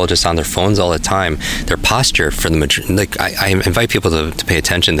see people just on their phones all the time, their posture for the majority, like I invite people to pay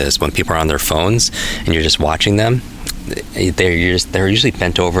attention to this. When people are on their phones and you're just watching them, they're usually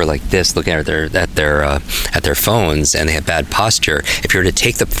bent over like this, looking at their phones, and they have bad posture. If you were to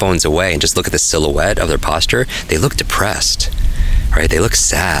take the phones away and just look at the silhouette of their posture, they look depressed. Right, they look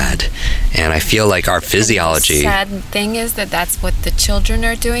sad, and I feel like our physiology. And the sad thing is that's what the children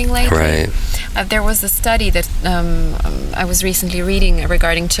are doing lately. Right. There was a study that I was recently reading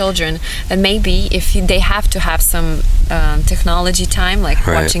regarding children, that maybe if they have to have some technology time, like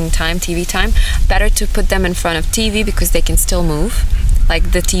watching time, TV time, better to put them in front of TV because they can still move.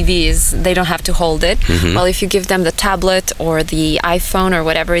 Like the TV they don't have to hold it. Mm-hmm. Well, if you give them the tablet or the iPhone or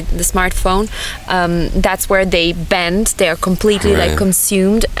whatever, the smartphone, that's where they bend. They are completely like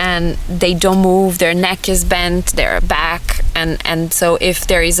consumed, and they don't move. Their neck is bent, their back, and so if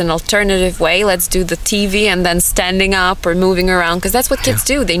there is an alternative way, let's do the TV and then standing up or moving around, because that's what kids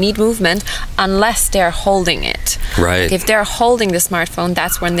do. They need movement unless they're holding it. Right. Like if they're holding the smartphone,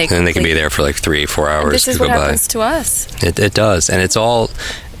 that's when they they can be there for like 3-4 hours. And this is what happens to us. It does, and it's all.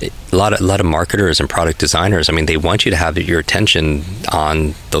 A lot of marketers and product designers, I mean, they want you to have your attention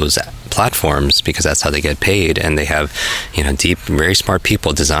on those platforms because that's how they get paid, and they have, deep, very smart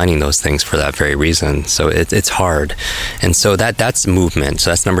people designing those things for that very reason. So it's hard, and so that's movement. So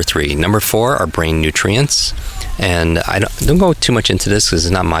that's number 3. Number 4 are brain nutrients, And I don't go too much into this because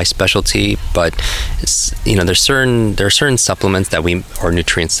it's not my specialty, but there are certain supplements or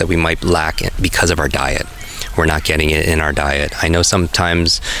nutrients that we might lack because of our diet. We're not getting it in our diet. I know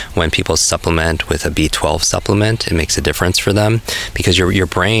sometimes when people supplement with a B12 supplement, it makes a difference for them because your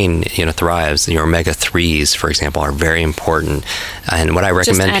brain, thrives. Your omega-3s, for example, are very important. And what I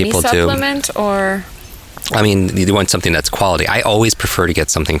recommend people do... Just any supplement or... I mean, you want something that's quality. I always prefer to get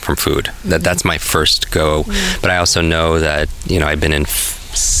something from food. That's my first go. But I also know that, I've been in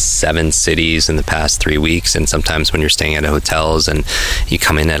 7 cities in the past 3 weeks, and sometimes when you're staying at hotels and you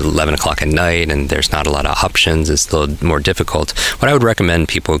come in at 11 o'clock at night and there's not a lot of options, it's a little more difficult. What I would recommend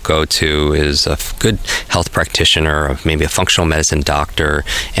people go to is a good health practitioner, or maybe a functional medicine doctor,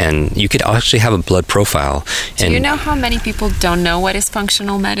 and you could actually have a blood profile. Do you know how many people don't know what is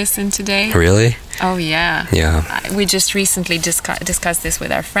functional medicine today? Really? Oh, yeah. Yeah. We just recently discussed this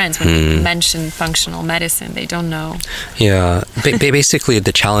with our friends. When we mentioned functional medicine, they don't know. Yeah. Basically,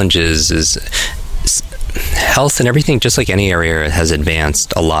 the challenge is health and everything, just like any area, has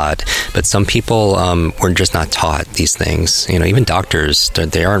advanced a lot. But some people were just not taught these things. Even doctors,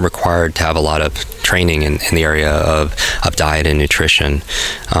 they aren't required to have a lot of training in the area of diet and nutrition.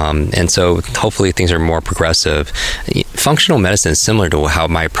 And so hopefully things are more progressive. Functional medicine is similar to how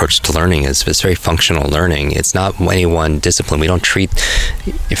my approach to learning is. It's very functional learning. It's not any one discipline. We don't treat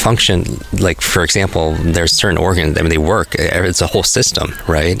function like, for example, there's certain organs, they work. It's a whole system,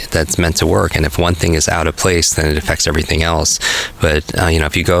 right, that's meant to work. And if one thing is out of place, then it affects everything else. But,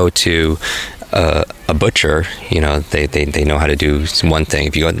 if you go to a butcher, they know how to do one thing.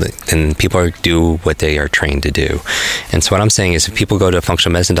 If you go, then people do what they are trained to do. And so what I'm saying is, if people go to a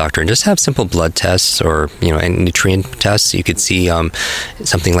functional medicine doctor and just have simple blood tests or and nutrient tests, you could see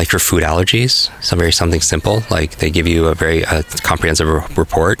something like your food allergies. Something simple, like they give you a very comprehensive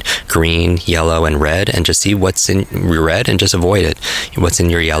report, green, yellow, and red, and just see what's in your red and just avoid it. What's in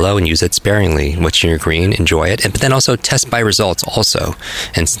your yellow and use it sparingly. What's in your green, enjoy it, but then also test by results also,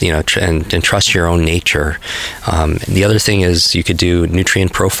 and and trust your own nature. The other thing is you could do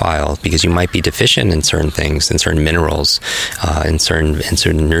nutrient profile, because you might be deficient in certain things, in certain minerals, in certain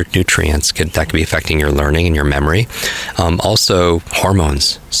nutrients that could be affecting your learning and your memory. Also,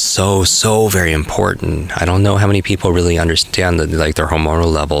 hormones, so very important. I don't know how many people really understand their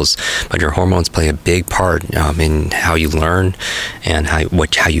hormonal levels, but your hormones play a big part in how you learn and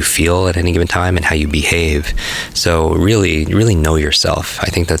how you feel at any given time and how you behave. So really know yourself. I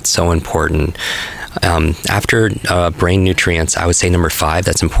think that's so important. After brain nutrients, I would say number 5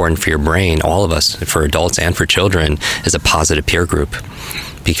 that's important for your brain, all of us, for adults and for children, is a positive peer group.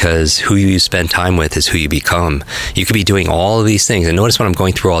 Because who you spend time with is who you become. You could be doing all of these things. And notice when I'm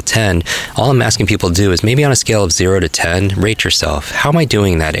going through all 10, all I'm asking people to do is maybe on a scale of 0 to 10, rate yourself. How am I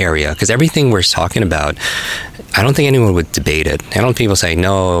doing in that area? Because everything we're talking about, I don't think anyone would debate it. I don't think people say,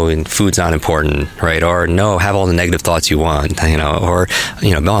 no, and food's not important, right? Or no, have all the negative thoughts you want, or,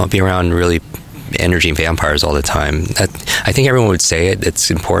 be around really energy vampires all the time. I think everyone would say it's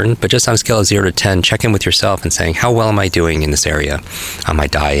important, but just on a scale of 0 to 10, check in with yourself and saying, how well am I doing in this area, on my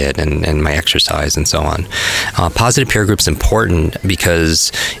diet and my exercise and so on. Positive peer group's important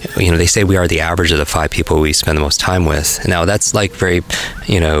because, they say we are the average of the 5 people we spend the most time with. Now, that's like very,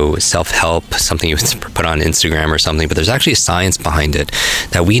 self-help, something you put on Instagram or something, but there's actually science behind it,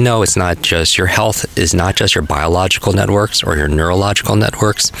 that we know it's not just, your health is not just your biological networks or your neurological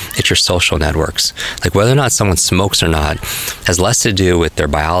networks, it's your social networks. Like whether or not someone smokes or not has less to do with their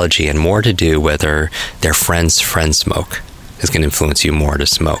biology and more to do whether their friends smoke. Is going to influence you more to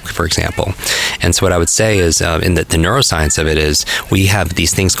smoke, for example. And so what I would say is, in the neuroscience of it is, we have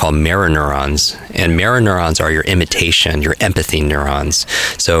these things called mirror neurons. And mirror neurons are your imitation, your empathy neurons.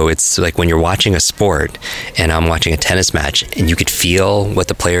 So it's like when you're watching a sport, and I'm watching a tennis match, and you could feel what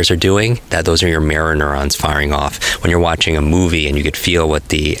the players are doing, those are your mirror neurons firing off. When you're watching a movie, and you could feel what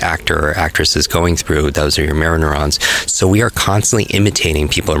the actor or actress is going through, those are your mirror neurons. So we are constantly imitating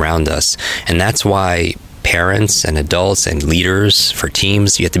people around us. And that's why parents and adults and leaders for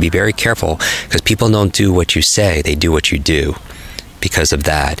teams, you have to be very careful, because people don't do what you say, they do what you do because of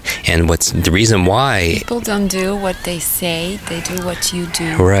that. And what's the reason why people don't do what they say, they do what you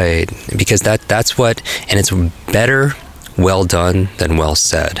do. Right, because that's what, and it's better well done than well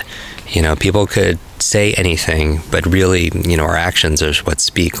said. People could say anything, but really, our actions are what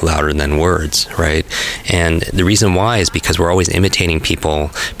speak louder than words, right? And the reason why is because we're always imitating people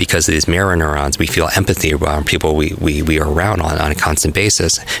because of these mirror neurons. We feel empathy around people we are around on a constant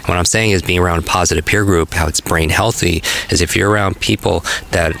basis. And what I'm saying is being around a positive peer group, how it's brain healthy, is if you're around people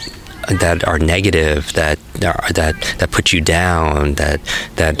that are negative, that that put you down,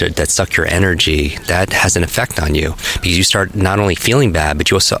 that suck your energy, that has an effect on you, because you start not only feeling bad, but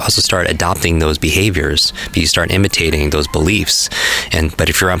you also start adopting those behaviors, because you start imitating those beliefs. But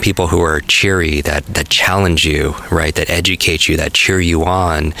if you're around people who are cheery, that challenge you, right, that educate you, that cheer you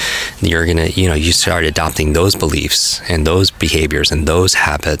on, you're gonna, you start adopting those beliefs and those behaviors and those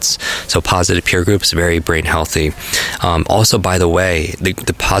habits. So positive peer groups, very brain healthy. Also, by the way,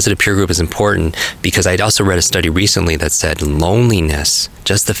 the positive peer group is important because I also read a study recently that said loneliness,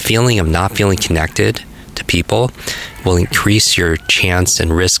 just the feeling of not feeling connected to people, will increase your chance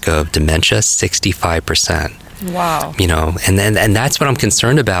and risk of dementia 65%. Wow. And that's what I'm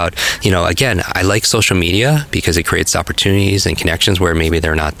concerned about. Again, I like social media because it creates opportunities and connections where maybe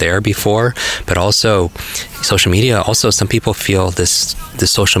they're not there before. But also, social media, some people feel this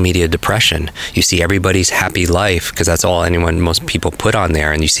social media depression. You see everybody's happy life because that's all most people put on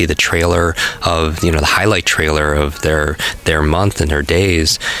there. And you see the trailer of, the highlight trailer of their month and their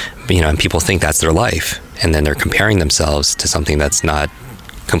days, and people think that's their life. And then they're comparing themselves to something that's not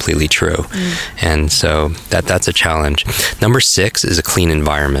completely true. And so that's a challenge. Number 6 is a clean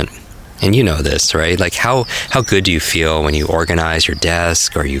environment. And you know this, right? Like how good do you feel when you organize your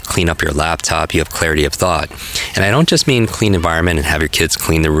desk or you clean up your laptop, you have clarity of thought. And I don't just mean clean environment and have your kids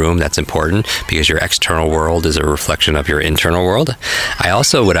clean the room. That's important because your external world is a reflection of your internal world.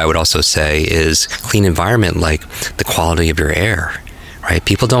 What I would also say is clean environment, like the quality of your air. Right?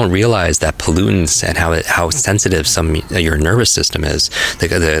 People don't realize that pollutants and how sensitive your nervous system is.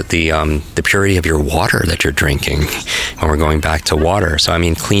 The purity of your water that you're drinking. When we're going back to water, so I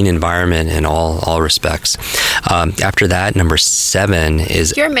mean clean environment in all respects. After that, number 7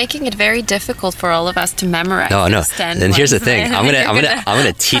 is you're making it very difficult for all of us to memorize. No. And here's the thing: I'm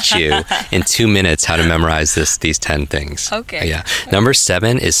gonna teach you in 2 minutes how to memorize these 10 things. Okay. Yeah. Number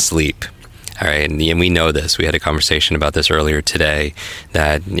 7 is sleep. All right, and we know this. We had a conversation about this earlier today,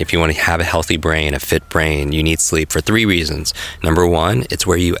 that if you want to have a healthy brain, a fit brain, you need sleep for 3 reasons. Number 1, it's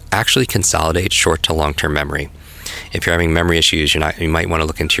where you actually consolidate short to long-term memory. If you're having memory issues, you might want to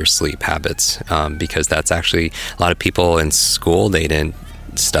look into your sleep habits, because that's actually, a lot of people in school, they didn't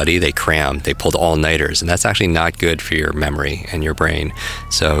study, they crammed, they pulled all-nighters, and that's actually not good for your memory and your brain.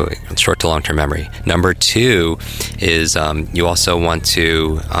 So short to long-term memory. Number 2 is you also want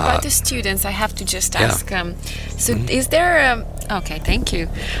to... About the students, I have to just ask, is there... Okay, thank you.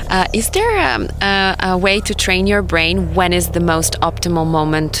 Is there a way to train your brain when is the most optimal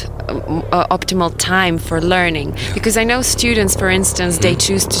moment, optimal time for learning? Because I know students, for instance, they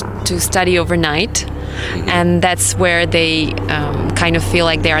choose to study overnight, and that's where they kind of feel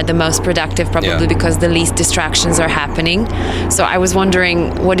like they are the most productive, probably because the least distractions are happening. So I was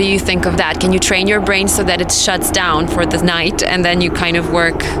wondering, what do you think of that? Can you train your brain so that it shuts down for the night and then you kind of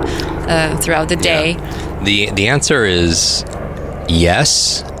work throughout the day? The answer is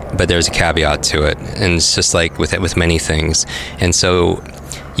yes, but there's a caveat to it, and it's just like with many things. And so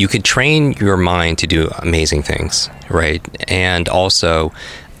you could train your mind to do amazing things, right? And also,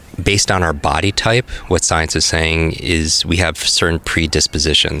 based on our body type, what science is saying is we have certain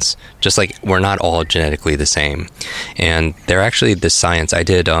predispositions, just like we're not all genetically the same. And they're actually, this science, I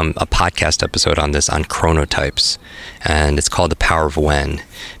did a podcast episode on this, on chronotypes, and it's called The Power of When,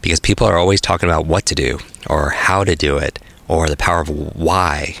 because people are always talking about what to do or how to do it, or the power of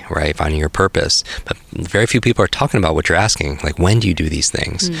why, right? Finding your purpose. But very few people are talking about what you're asking, like when do you do these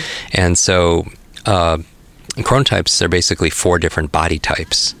things? And so chronotypes, they're basically 4 different body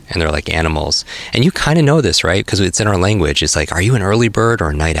types, and they're like animals. And you kind of know this, right? Because it's in our language. It's like, are you an early bird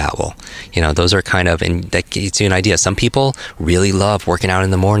or a night owl? Those are kind of, and that gives you an idea. Some people really love working out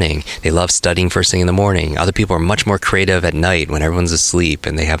in the morning. They love studying first thing in the morning. Other people are much more creative at night when everyone's asleep,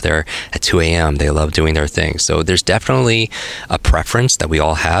 and they have at 2 a.m. they love doing their thing. So there's definitely a preference that we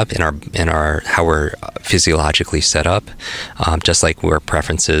all have in our how we're physiologically set up. Just like we're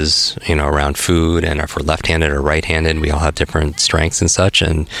preferences, around food, and if we're left-handed or right-handed, we all have different strengths and such,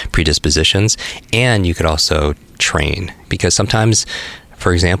 and predispositions. And you could also train, because sometimes,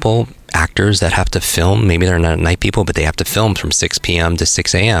 for example, actors that have to film, maybe they're not night people, but they have to film from 6 p.m. to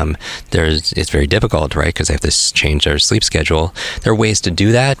 6 a.m. It's very difficult, right? Because they have to change their sleep schedule. There are ways to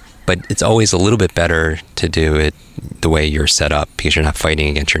do that, but it's always a little bit better to do it the way you're set up, because you're not fighting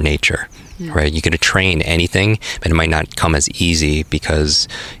against your nature. Right? You could train anything, but it might not come as easy because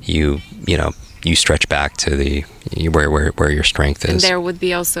you stretch back to where your strength is. And there would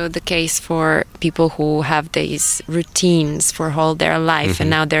be also the case for people who have these routines for all their life,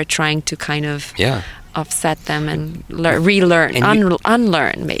 and now they're trying to kind of offset them and relearn,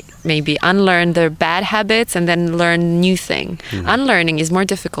 unlearn, maybe. maybe unlearn their bad habits and then learn new thing. Unlearning is more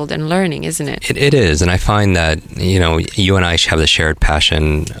difficult than learning, isn't it? It is, and I find that, you and I have the shared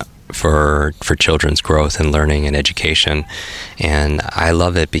passion for children's growth and learning and education, and I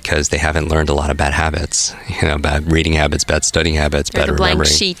love it because they haven't learned a lot of bad habits, bad reading habits, bad studying habits, bad remembering. Blank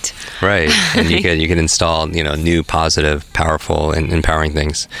sheet, right? And you can install new, positive, powerful, and empowering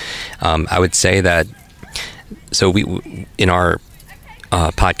things. I would say that. So we in our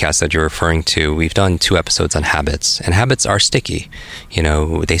podcast that you're referring to, we've done 2 episodes on habits, and habits are sticky.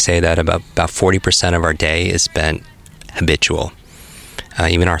 They say that about 40% of our day is spent habitual.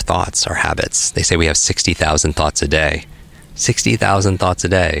 Even our thoughts are habits. They say we have 60,000 thoughts a day. 60,000 thoughts a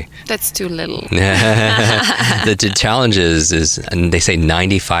day. That's too little. The challenge is, and they say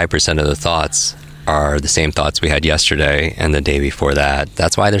 95% of the thoughts are the same thoughts we had yesterday and the day before that.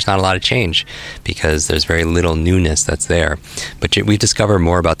 That's why there's not a lot of change, because there's very little newness that's there. But we've discovered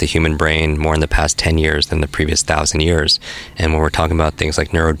more about the human brain more in the past 10 years than the previous 1,000 years. And when we're talking about things like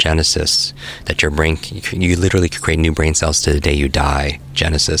neurogenesis, that your brain, you literally could create new brain cells to the day you die.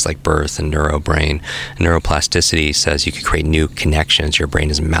 Genesis, like birth, and neurobrain. Neuroplasticity says you could create new connections. Your brain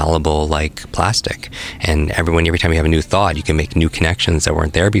is malleable like plastic. And every time you have a new thought, you can make new connections that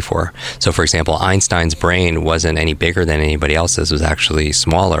weren't there before. So, for example, Einstein's brain wasn't any bigger than anybody else's. It was actually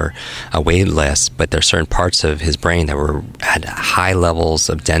smaller, weighed less, but there's certain parts of his brain that had high levels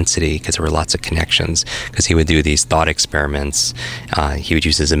of density because there were lots of connections, because he would do these thought experiments. He would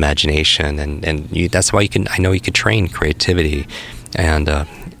use his imagination, and that's why I know you could train creativity.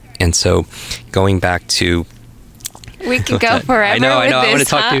 And so going back to, we could go forever. I know. This, I want to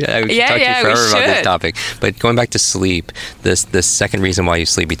talk to you. I could talk to you forever about this topic. But going back to sleep, this second reason why you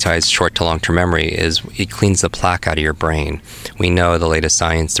sleep, besides short to long-term memory, is it cleans the plaque out of your brain. We know the latest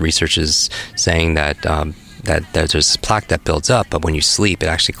science, the research is saying that there's this plaque that builds up, but when you sleep, it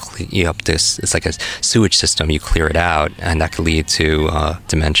actually it's like a sewage system. You clear it out, and that could lead to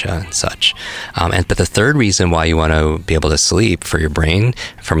dementia and such. But the third reason why you want to be able to sleep for your brain,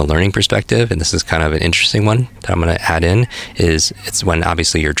 from a learning perspective, and this is kind of an interesting one that I'm going to add in, is it's when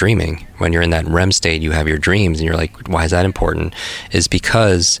obviously you're dreaming. When you're in that REM state, you have your dreams, and you're like, why is that important? Is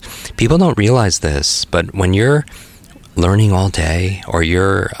because people don't realize this, but when you're learning all day, or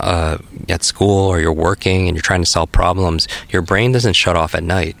you're at school, or you're working and you're trying to solve problems, your brain doesn't shut off at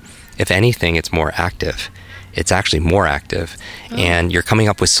night. If anything, it's more active. It's actually more active. And you're coming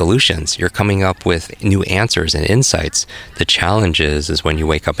up with solutions. You're coming up with new answers and insights. The challenge is when you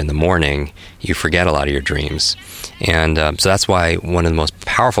wake up in the morning, you forget a lot of your dreams. And so that's why one of the most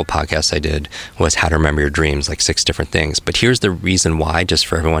powerful podcasts I did was How to Remember Your Dreams, like 6 different things. But here's the reason why, just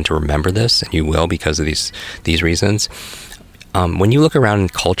for everyone to remember this, and you will because of these reasons. When you look around in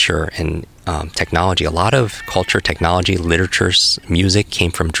culture and technology, a lot of culture, technology, literature, music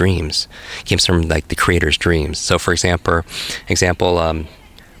came from dreams. Came from like the creator's dreams. So, for example,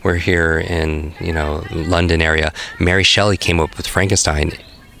 we're here in London area. Mary Shelley came up with Frankenstein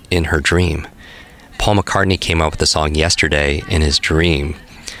in her dream. Paul McCartney came up with the song Yesterday in his dream.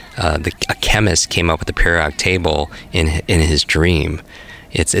 A chemist came up with the periodic table in his dream.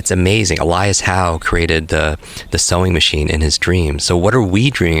 It's amazing. Elias Howe created the sewing machine in his dream. So what are we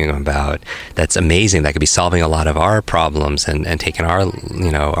dreaming about that's amazing, that could be solving a lot of our problems and taking our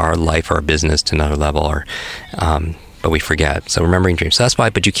life, our business to another level, but we forget. So remembering dreams. So that's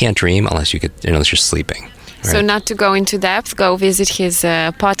why, but you can't dream unless you're sleeping. Right. So not to go into depth, go visit his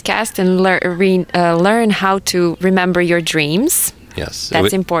podcast and learn how to remember your dreams. Yes.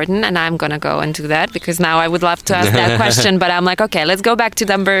 That's important, and I'm going to go and do that, because now I would love to ask that question, but I'm like, okay, let's go back to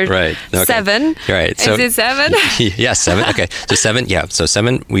number 7. Right. So, is it 7? Yeah, 7. Okay. So 7, yeah. So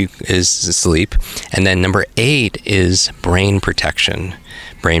 7 is sleep. And then number 8 is brain protection.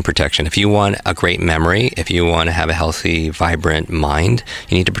 Brain protection. If you want a great memory, if you want to have a healthy, vibrant mind,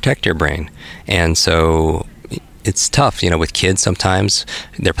 you need to protect your brain. And so it's tough, with kids. Sometimes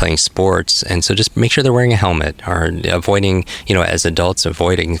they're playing sports, and so just make sure they're wearing a helmet, or avoiding, as adults,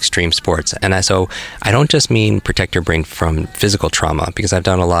 avoiding extreme sports. And so I don't just mean protect your brain from physical trauma, because I've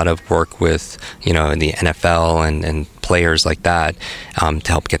done a lot of work with, the NFL and players like that to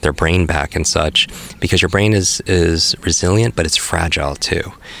help get their brain back and such, because your brain is resilient, but it's fragile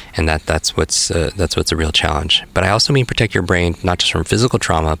too, and that's what's a real challenge. But I also mean protect your brain not just from physical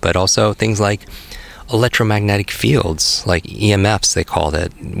trauma, but also things like electromagnetic fields, like EMFs, they called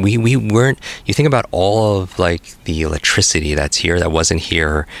it. We weren't, you think about all of like the electricity that's here that wasn't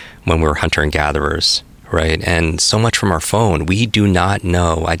here when we were hunter and gatherers, right? And so much from our phone. We do not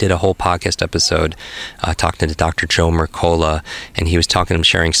know. I did a whole podcast episode talking to Dr. Joe Mercola, and he was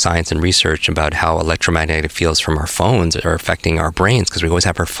sharing science and research about how electromagnetic fields from our phones are affecting our brains, because we always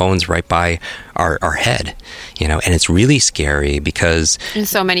have our phones right by our head, and it's really scary because... And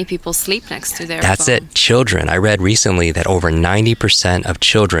so many people sleep next to their That's phone. it. Children. I read recently that over 90% of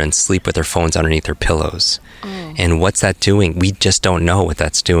children sleep with their phones underneath their pillows. Oh. And what's that doing? We just don't know what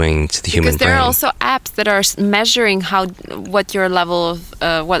that's doing to the human brain. Because there are also apps that are measuring what your level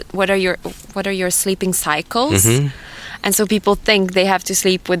of what are your sleeping cycles. Mm-hmm. And so people think they have to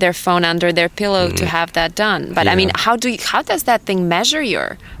sleep with their phone under their pillow to have that done. But I mean, how does that thing measure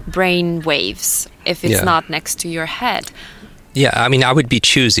your brain waves if it's not next to your head? Yeah, I mean, I would be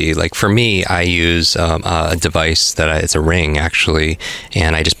choosy. Like for me, I use a device it's a ring actually,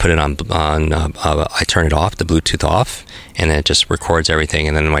 and I just put it on. I turn it off, the Bluetooth off, and then it just records everything.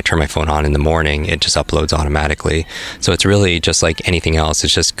 And then when I turn my phone on in the morning, it just uploads automatically. So it's really just like anything else.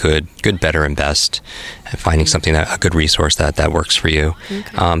 It's just good, better, and best. And finding something a good resource that works for you.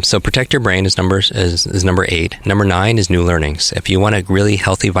 Okay. So protect your brain is number 8. Number 9 is new learnings. If you want a really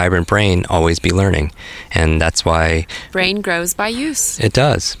healthy, vibrant brain, always be learning, and that's why brain grows by use. It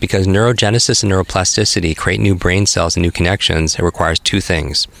does, because neurogenesis and neuroplasticity create new brain cells and new connections. It requires 2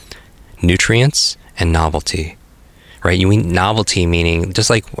 things: nutrients and novelty. Right? You mean novelty, meaning just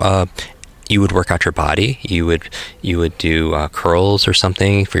like you would work out your body, you would do curls or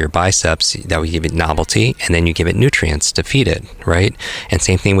something for your biceps. That would give it novelty, and then you give it nutrients to feed it, right? And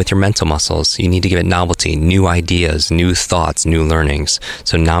same thing with your mental muscles. You need to give it novelty, new ideas, new thoughts, new learnings.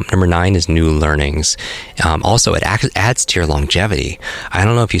 So number 9 is new learnings. Also, it adds to your longevity. I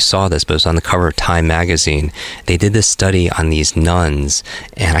don't know if you saw this, but it was on the cover of Time magazine. They did this study on these nuns,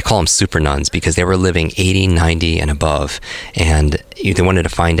 and I call them super nuns because they were living 80, 90, and above. And they wanted to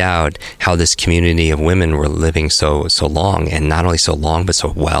find out how this community of women were living so long, and not only so long, but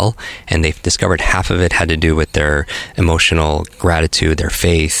so well. And they've discovered half of it had to do with their emotional gratitude, their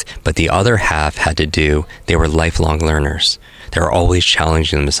faith, but the other half had to do, they were lifelong learners. They were always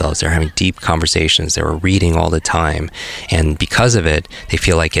challenging themselves. They were having deep conversations. They were reading all the time. And because of it, they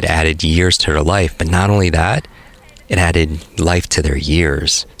feel like it added years to their life. But not only that, it added life to their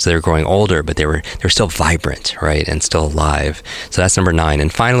years. So they were growing older, but they were still vibrant, right? And still alive. So that's number 9.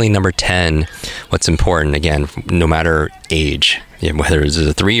 And finally, number 10, what's important, again, no matter age, whether it's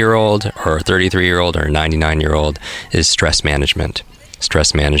a 3-year-old or a 33-year-old or a 99-year-old, is stress management.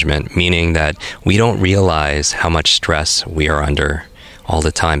 Stress management, meaning that we don't realize how much stress we are under all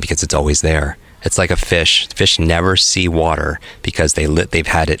the time because it's always there. It's like a fish. Fish never see water because they've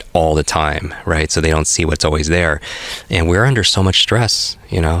had it all the time, right? So they don't see what's always there. And we're under so much stress,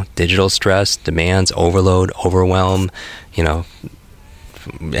 digital stress, demands, overload, overwhelm,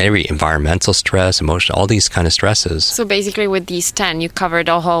 every environmental stress, emotional, all these kind of stresses. So basically with these 10, you covered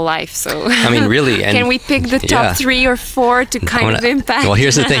a whole life. So I mean, really. And can we pick the top 3 or 4 to kind of impact? Well,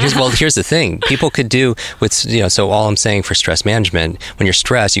 here's the thing. Here's the thing. People could do with, so all I'm saying for stress management, when you're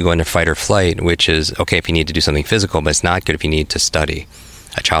stressed, you go into fight or flight, which is okay if you need to do something physical, but it's not good if you need to study.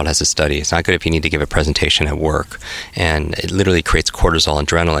 A child has to study. It's not good if you need to give a presentation at work. And it literally creates cortisol,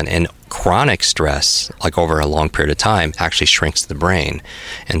 adrenaline, and chronic stress, like over a long period of time, actually shrinks the brain.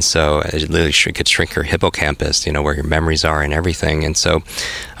 And so it literally could shrink your hippocampus, where your memories are and everything. And so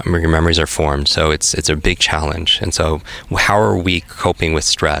your memories are formed. So it's a big challenge. And so how are we coping with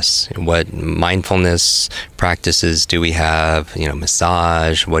stress? What mindfulness practices do we have?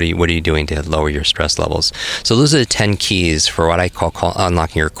 Massage. What are you doing to lower your stress levels? So those are the 10 keys for what I call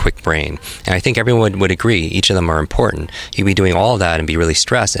unlocking your quick brain. And I think everyone would agree. Each of them are important. You can be doing all of that and be really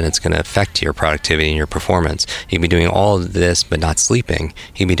stressed, and it's going to affect your productivity and your performance. You can be doing all of this but not sleeping.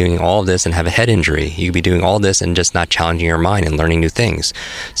 You can be doing all of this and have a head injury. You can be doing all this and just not challenging your mind and learning new things.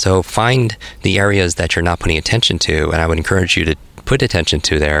 So find the areas that you're not putting attention to, and I would encourage you to put attention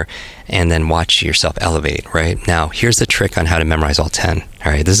to there, and then watch yourself elevate, right? Now, here's the trick on how to memorize all 10.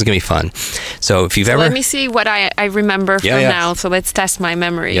 All right, this is going to be fun. So if you've ever... Let me see what I remember from now. So let's test my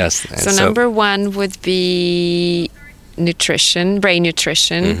memory. Yes. So number 1 would be nutrition, brain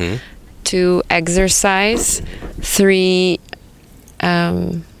nutrition. Mm-hmm. 2, exercise. 3,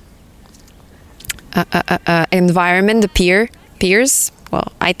 environment, the peers.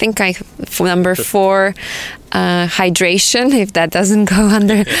 Well, I think number 4, hydration, if that doesn't go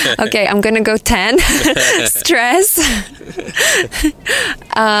under. Okay, I'm going to go 10. Stress.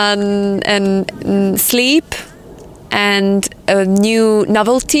 And sleep. And a new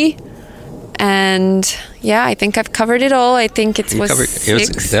novelty. And Yeah, I think I've covered it all. I think it was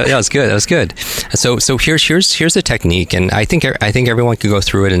six. That was good. That was good. So here's the technique, and I think everyone could go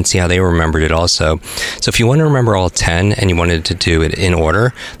through it and see how they remembered it also. So if you want to remember all 10 and you wanted to do it in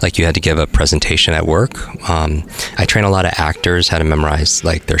order, like you had to give a presentation at work, I train a lot of actors how to memorize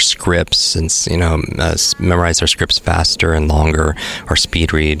like their scripts and memorize their scripts faster and longer, or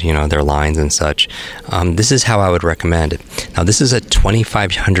speed read their lines and such. This is how I would recommend it. Now this is a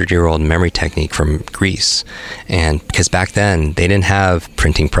 2,500-year-old memory technique from Greece. And because back then they didn't have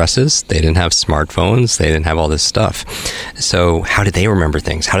printing presses, they didn't have smartphones, they didn't have all this stuff. So how did they remember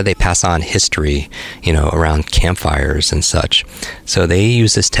things? How did they pass on history, around campfires and such? So they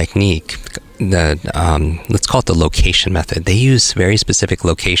use this technique that let's call it the location method. They use very specific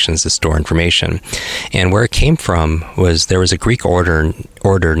locations to store information. And where it came from was there was a Greek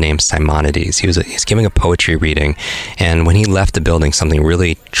orator named Simonides. He's giving a poetry reading, and when he left the building, something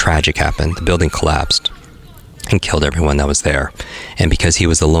really tragic happened. The building collapsed and killed everyone that was there. And because he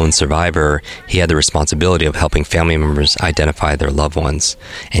was the lone survivor, he had the responsibility of helping family members identify their loved ones.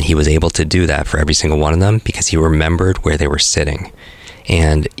 And he was able to do that for every single one of them because he remembered where they were sitting.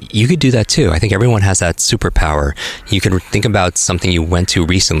 And you could do that too. I think everyone has that superpower. You could think about something you went to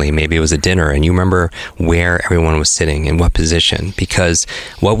recently. Maybe it was a dinner and you remember where everyone was sitting, in what position. Because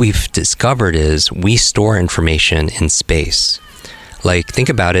what we've discovered is we store information in space. Like, think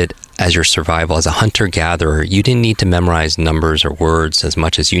about it as your survival. As a hunter-gatherer, you didn't need to memorize numbers or words as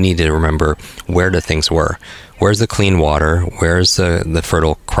much as you needed to remember where the things were. Where's the clean water? Where's the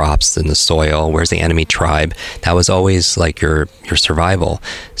fertile crops in the soil? Where's the enemy tribe? That was always like your survival.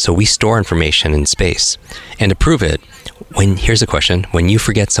 So we store information in space. And to prove it, here's a question. When you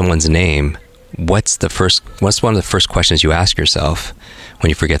forget someone's name, what's one of the first questions you ask yourself when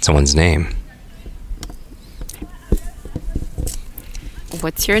you forget someone's name?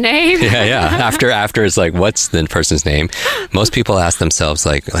 What's your name? Yeah. After it's like, what's the person's name? Most people ask themselves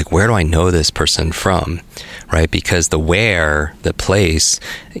like, where do I know this person from? Right? Because the where, the place,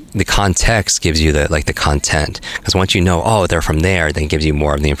 the context gives you the content. Because once you know, oh, they're from there, then it gives you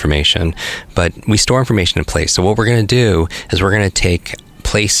more of the information. But we store information in place. So what we're going to do is we're going to take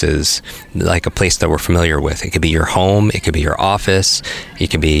places, like a place that we're familiar with. It could be your home, it could be your office,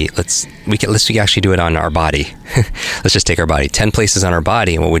 it could be, let's actually do it on our body. Let's just take our body, 10 places on our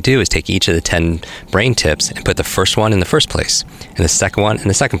body, and what we do is take each of the 10 brain tips and put the first one in the first place, and the second one in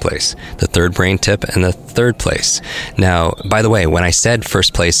the second place, the third brain tip in the third place. Now, by the way, when I said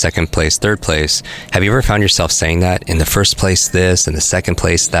first place, second place, third place, have you ever found yourself saying that? In the first place this, in the second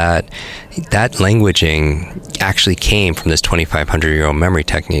place that? That languaging actually came from this 2,500-year-old memory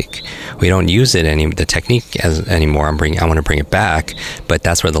technique. We don't use it the technique anymore. I want to bring it back, but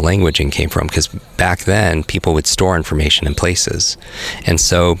that's where the languaging came from, because back then people would store information in places. And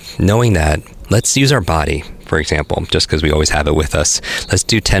so knowing that, let's use our body, for example, just because we always have it with us. Let's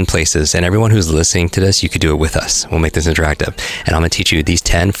do 10 places, and everyone who's listening to this, you could do it with us. We'll make this interactive. And I'm going to teach you these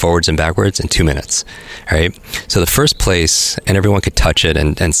 10 forwards and backwards in 2 minutes. All right? So the first place, and everyone could touch it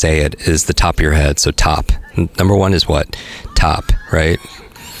and say it, is the top of your head. So top. Number 1 is what? Top, right?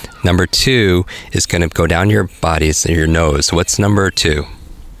 Number 2 is going to go down your body, so your nose. So what's number 2?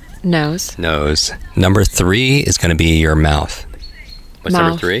 Nose. Number 3 is going to be your mouth. What's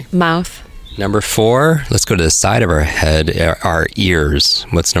number 3? Mouth. Number 4, let's go to the side of our head, our ears.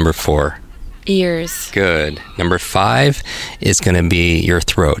 What's number 4? Ears. Good. Number 5 is going to be your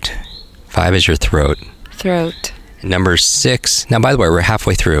throat. 5 is your throat. Throat. Number 6, now by the way, we're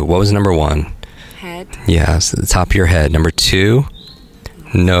halfway through. What was number 1? Head. Yeah, so the top of your head. Number 2,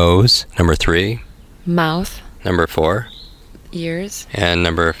 nose. Number 3, mouth. Number 4, ears. And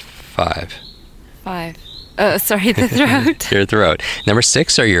number 5. 5. Sorry, the throat. Your throat. Number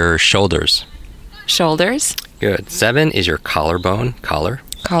 6 are your shoulders. Shoulders. Good. 7 is your collarbone. Collar.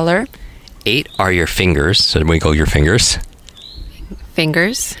 8 are your fingers. So wiggle your fingers.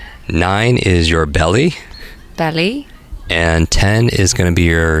 Fingers. 9 is your belly. Belly. And 10 is going to be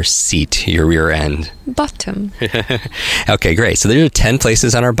your seat, your rear end. Bottom. Okay, great. So there are 10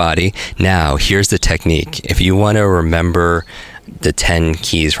 places on our body. Now, here's the technique. If you want to remember the 10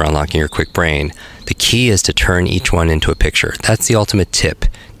 keys for unlocking your quick brain, the key is to turn each one into a picture. That's the ultimate tip.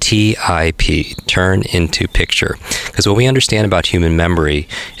 TIP, turn into picture. Because what we understand about human memory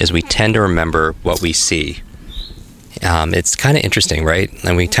is we tend to remember what we see. It's kind of interesting, right?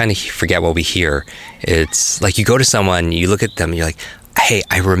 And we tend to forget what we hear. It's like you go to someone, you look at them, you're like, hey,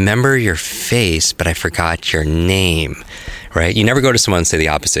 I remember your face, but I forgot your name, right? You never go to someone and say the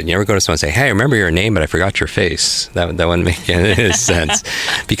opposite. You never go to someone and say, hey, I remember your name, but I forgot your face. That wouldn't make any sense,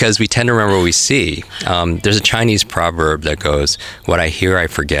 because we tend to remember what we see. There's a Chinese proverb that goes, what I hear, I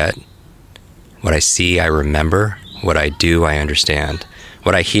forget. What I see, I remember. What I do, I understand.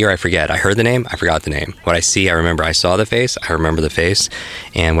 What I hear, I forget. I heard the name, I forgot the name. What I see, I remember. I saw the face, I remember the face.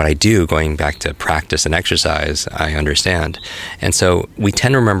 And what I do, going back to practice and exercise, I understand. And so we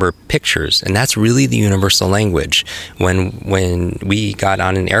tend to remember pictures, and that's really the universal language. When we got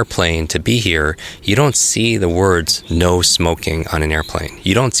on an airplane to be here, you don't see the words "no smoking" on an airplane.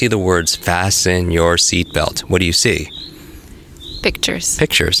 You don't see the words "fasten your seatbelt." What do you see?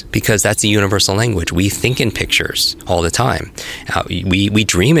 Pictures, because that's the universal language. We think in pictures all the time. We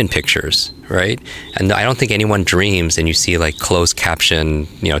dream in pictures, right? And I don't think anyone dreams and you see like closed caption,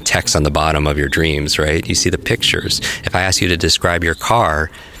 text on the bottom of your dreams, right? You see the pictures. If I ask you to describe your car,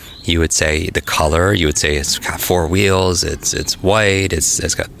 you would say the color. You would say it's got 4 wheels. It's white.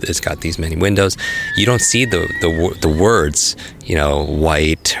 It's got these many windows. You don't see the words,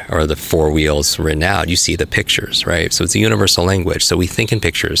 white or the 4 wheels written out. You see the pictures, right? So it's a universal language. So we think in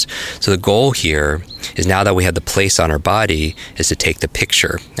pictures. So the goal here is, now that we have the place on our body, is to take the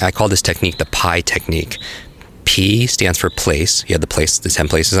picture. I call this technique the pie technique. P stands for place. You have the 10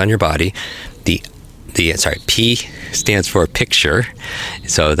 places on your body. P stands for picture.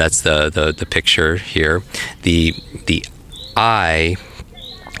 So that's the picture here. The I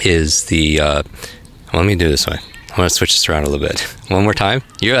is the, let me do this one. I'm going to switch this around a little bit. One more time.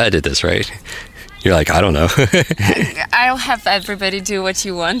 You edit this, right? You're like, I don't know. I'll have everybody do what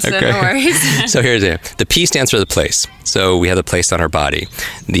you want, so okay. No worries. So here's it. The P stands for the place. So we have the place on our body.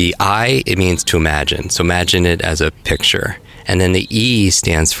 The I, it means to imagine. So imagine it as a picture. And then the E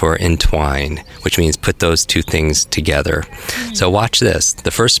stands for entwine, which means put those two things together. So watch this.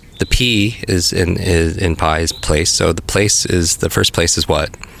 The P is in Pi's place. So the first place is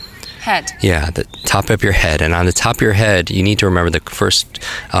what? Head. Yeah, the top of your head. And on the top of your head, you need to remember the first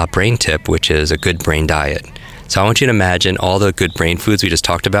brain tip, which is a good brain diet. So I want you to imagine all the good brain foods we just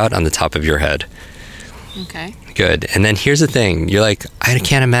talked about on the top of your head. Okay. Good. And then here's the thing. You're like, I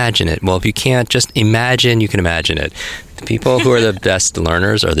can't imagine it. Well, if you can't, just imagine you can imagine it. The people who are the best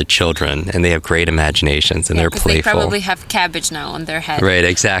learners are the children, and they have great imaginations, and they're playful. They probably have cabbage now on their head. Right,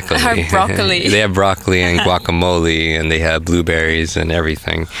 exactly. Or broccoli. They have broccoli and guacamole, and they have blueberries and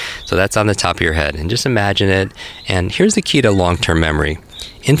everything. So that's on the top of your head. And just imagine it. And here's the key to long-term memory.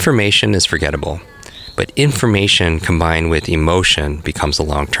 Information is forgettable, but information combined with emotion becomes a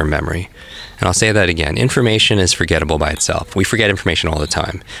long-term memory. And I'll say that again. Information is forgettable by itself. We forget information all the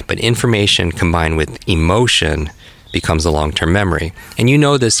time. But information combined with emotion becomes a long-term memory. And you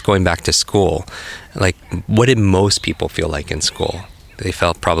know this going back to school. Like, what did most people feel like in school? They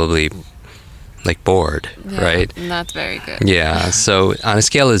felt probably like bored, right? Not very good. Yeah. So on a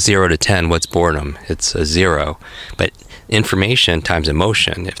scale of 0 to 10, what's boredom? It's a 0. But information times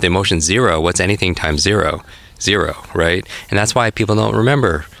emotion. If the emotion's 0, what's anything times 0? 0, right? And that's why people don't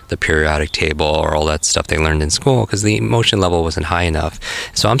remember the periodic table or all that stuff they learned in school, because the emotion level wasn't high enough.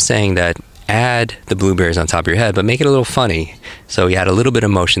 So I'm saying that add the blueberries on top of your head, but make it a little funny. So you add a little bit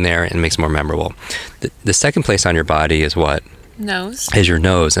of emotion there and it makes it more memorable. The second place on your body is what? Nose. Is your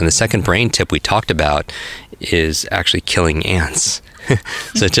nose. And the second brain tip we talked about is actually killing ants.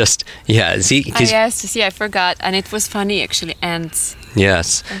 So just, see. Yes, I forgot. And it was funny, actually, ants.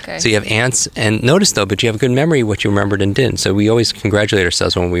 Yes. Okay. So you have ants, and notice though, but you have a good memory what you remembered and didn't. So we always congratulate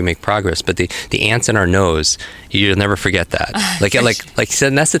ourselves when we make progress. But the ants in our nose, you'll never forget that. Like you said,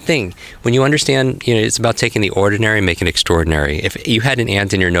 and that's the thing. When you understand, it's about taking the ordinary and making it extraordinary. If you had an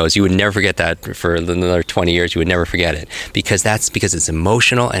ant in your nose, you would never forget that for another 20 years. You would never forget it because it's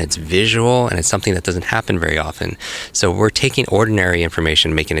emotional and it's visual and it's something that doesn't happen very often. So we're taking ordinary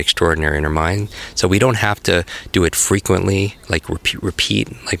information, making it extraordinary in our mind. So we don't have to do it frequently, like repeat.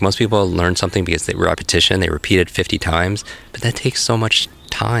 Like most people learn something because they repetition, they repeat it 50 times, but that takes so much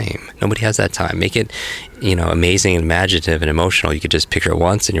time. Nobody has that time. Make it, amazing and imaginative and emotional. You could just picture it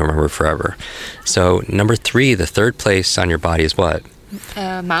once and you'll remember it forever. So number 3, the third place on your body is what?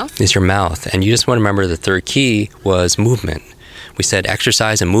 Mouth. Is your mouth. And you just want to remember the third key was movement. We said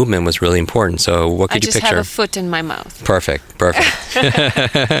exercise and movement was really important. So what could you picture? I just have a foot in my mouth. Perfect.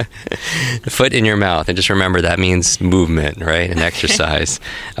 Foot in your mouth. And just remember that means movement, right? And exercise.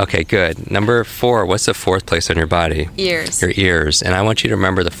 Okay, good. Number 4, what's the fourth place on your body? Ears. Your ears. And I want you to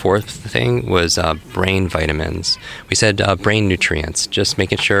remember the fourth thing was brain vitamins. We said brain nutrients. Just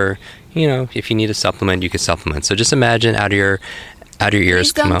making sure, if you need a supplement, you can supplement. So just imagine out of your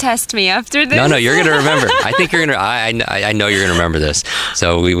ears. Please don't test me after this. No, you're gonna remember. I think you're gonna. I know you're gonna remember this.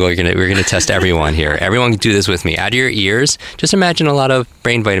 So we're gonna test everyone here. Everyone can do this with me. Out of your ears, just imagine a lot of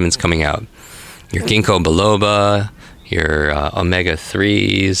brain vitamins coming out. Your ginkgo biloba, your omega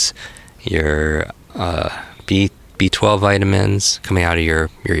 3s, your B12 vitamins coming out of your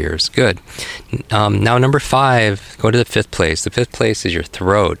ears. Good. Now, number 5, go to the 5th place. The 5th place is your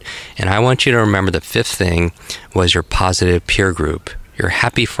throat. And I want you to remember the 5th thing was your positive peer group, your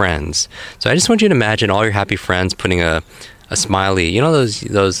happy friends. So I just want you to imagine all your happy friends putting a smiley, you know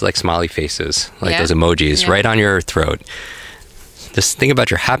those like smiley faces, like those emojis right on your throat. Just think about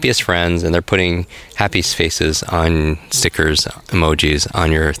your happiest friends, and they're putting happy faces on stickers, emojis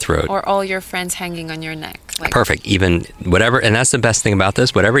on your throat. Or all your friends hanging on your neck. Perfect. Even whatever, and that's the best thing about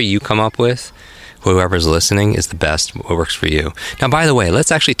this. Whatever you come up with, whoever's listening is the best. What works for you. Now, by the way,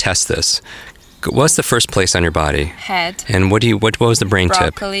 let's actually test this. What's the first place on your body? Head. And what was the brain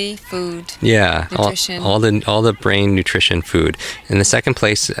tip? Broccoli, food. Yeah, nutrition. All the brain, nutrition, food. And the second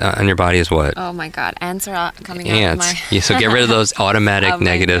place on your body is what? Oh my God, ants are coming out of my. Yeah, so get rid of those automatic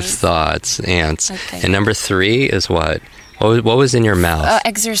negative thoughts, ants. Okay. And number 3 is what? What was in your mouth?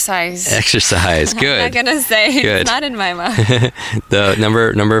 Exercise. Exercise. Good. I'm not gonna say good. It's not in my mouth. The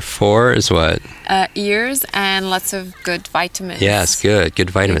number 4 is what? Ears and lots of good vitamins. Yes, good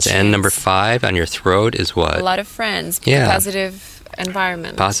vitamins. Nutrients. And number 5 on your throat is what? A lot of friends. Yeah. Positive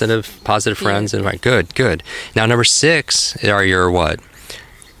environment. Positive friends. Environment. Good. Now number 6 are your what?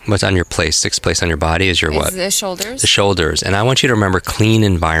 What's on your place? 6th place on your body is your what? The shoulders. The shoulders. And I want you to remember clean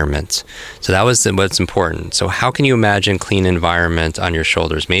environment. So that was what's important. So how can you imagine clean environment on your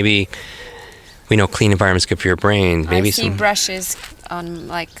shoulders? Maybe we know clean environment's good for your brain. Maybe I see brushes on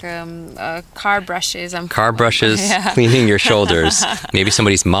car brushes. Car brushes cleaning your shoulders. Maybe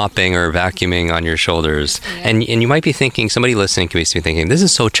somebody's mopping or vacuuming on your shoulders. Yeah. And you might be thinking, somebody listening could be thinking, this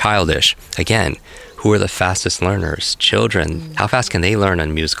is so childish. Again, who are the fastest learners? Children. How fast can they learn a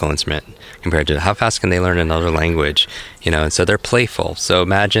musical instrument compared to how fast can they learn another language? And so they're playful. So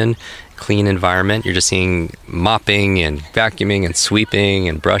imagine clean environment. You're just seeing mopping and vacuuming and sweeping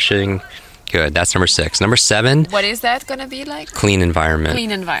and brushing. Good. That's number 6. Number 7. What is that going to be like? Clean environment. Clean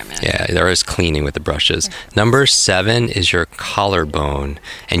environment. Yeah, there is cleaning with the brushes. Okay. Number 7 is your collarbone.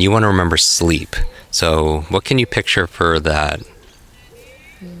 And you want to remember sleep. So what can you picture for that?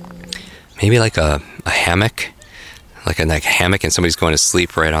 Maybe like a hammock, like a hammock, and somebody's going to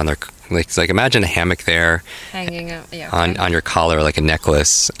sleep right on their like imagine a hammock there, hanging up, on your collar like a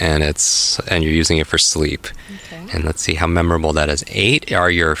necklace, and you're using it for sleep. Okay. And let's see how memorable that is. 8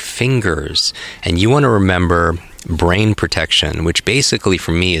 are your fingers, and you want to remember brain protection, which basically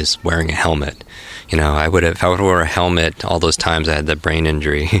for me is wearing a helmet. If I would wear a helmet all those times I had the brain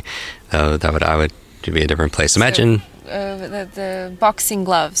injury, I would be a different place. Imagine the boxing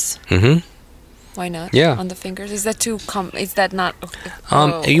gloves. Mm-hmm. Why not? Yeah. On the fingers. Is that too is that not?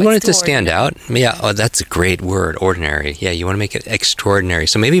 You want it to stand out. Yeah. Oh, that's a great word. Ordinary. Yeah. You want to make it extraordinary.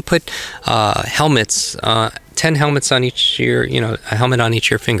 So maybe put helmets. 10 helmets on each year. A helmet on each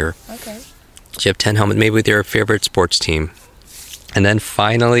your finger. Okay. So you have 10 helmets, maybe with your favorite sports team. And then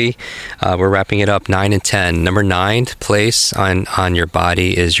finally, we're wrapping it up, 9 and 10. Number 9th place on your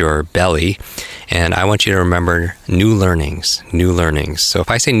body is your belly. And I want you to remember new learnings. So if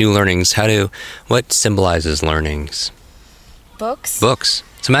I say new learnings, what symbolizes learnings? Books. So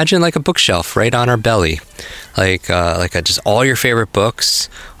imagine like a bookshelf right on our belly. Like just all your favorite books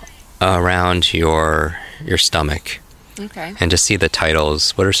around your stomach. Okay. And just see the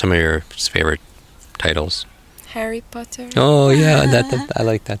titles. What are some of your favorite titles? Harry Potter. Oh, yeah, I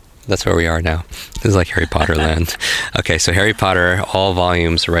like that. That's where we are now. This is like Harry Potter land. Okay, so Harry Potter, all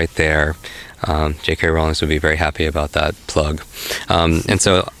volumes right there. J.K. Rowling would be very happy about that plug. And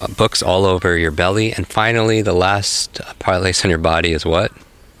so books all over your belly. And finally, the last place on your body is what?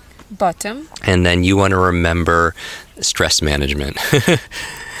 Bottom. And then you want to remember stress management.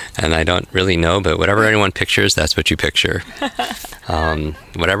 And I don't really know, but whatever anyone pictures, that's what you picture.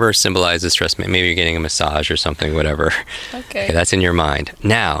 Whatever symbolizes stress, maybe you're getting a massage or something, whatever. Okay, that's in your mind.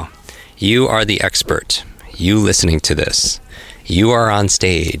 Now, you are the expert. You listening to this. You are on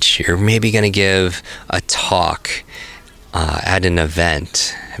stage. You're maybe going to give a talk at an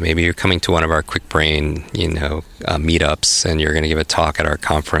event. Maybe you're coming to one of our Quick Brain, meetups, and you're going to give a talk at our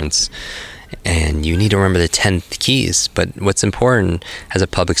conference. And you need to remember the 10 keys. But what's important as a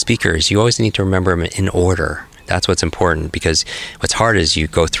public speaker is you always need to remember them in order. That's what's important, because what's hard is you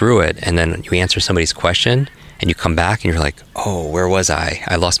go through it and then you answer somebody's question and you come back and you're like, oh, where was I?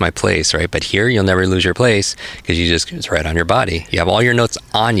 I lost my place, right? But here you'll never lose your place because it's right on your body. You have all your notes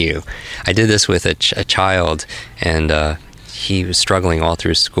on you. I did this with a child, and he was struggling all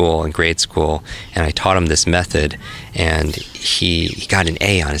through school and grade school, and I taught him this method, and he got an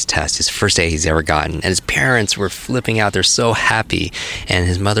A on his test, his first A he's ever gotten, and his parents were flipping out. They're so happy, and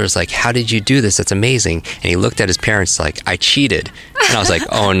his mother was like, "How did you do this? That's amazing." And he looked at his parents like, "I cheated." And I was like,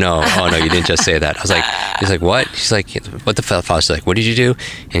 oh no, you didn't just say that. He's like, what? She's like, what the father? She's like, what did you do?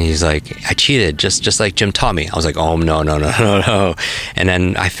 And he's like, I cheated, just like Jim taught me. I was like, oh no. And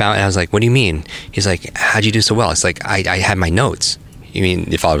then I was like, what do you mean? He's like, how'd you do so well? It's like, I had my notes. You mean,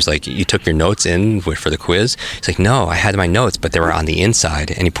 the father was like, you took your notes in for the quiz? He's like, no, I had my notes, but they were on the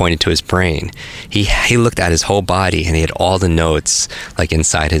inside. And he pointed to his brain. He looked at his whole body, and he had all the notes like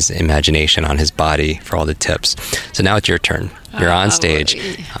inside his imagination on his body for all the tips. So now it's your turn. You're on stage.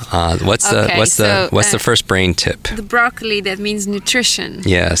 What's the first brain tip? The broccoli, that means nutrition.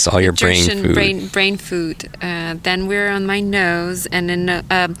 Yes, all your brain food. Brain food. Then we're on my nose, and then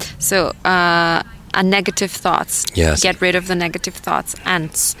negative thoughts. Yes. Get rid of the negative thoughts.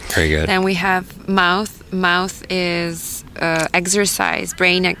 Ants. Very good. Then we have mouth. Mouth is exercise.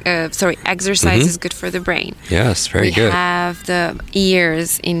 Exercise is good for the brain. Yes, very good. We have the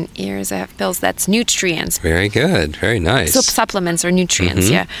ears. In ears, I have pills. That's nutrients. Very good. Very nice. So supplements or nutrients,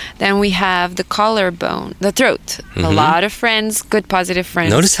 yeah. Then we have the collarbone, the throat. A lot of friends, good positive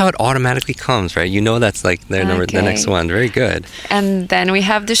friends. Notice how it automatically comes, right? You know that's like the next one. Very good. And then we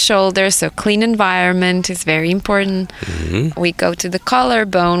have the shoulder. So clean environment is very important. We go to the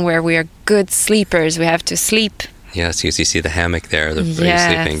collarbone, where we are good sleepers. We have to sleep. Yes, you see the hammock there, the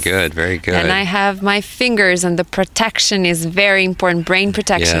sleeping. Good, very good. And I have my fingers, and the protection is very important. Brain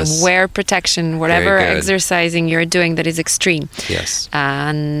protection, wear protection, whatever exercising you're doing that is extreme. Yes.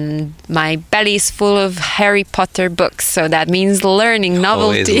 And my belly is full of Harry Potter books, so that means learning,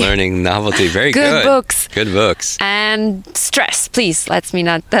 novelty. Always learning, novelty. Very good. Good books. And stress. Please, let me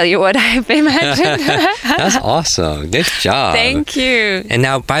not tell you what I've imagined. That's awesome. Good job. Thank you. And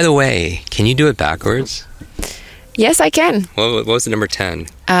now, by the way, can you do it backwards? Yes, I can. What was the number 10?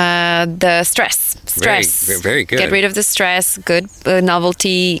 The stress. Very good. Get rid of the stress. Good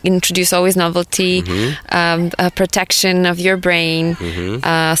novelty. Introduce always novelty. Protection of your brain.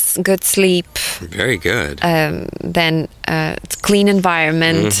 Good sleep. Very good. Then clean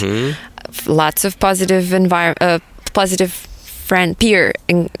environment. Lots of positive peer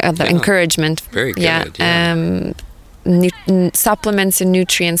encouragement. Very good. Supplements and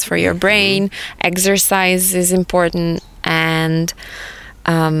nutrients for your brain. Exercise is important, and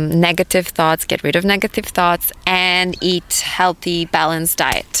negative thoughts. Get rid of negative thoughts and eat healthy, balanced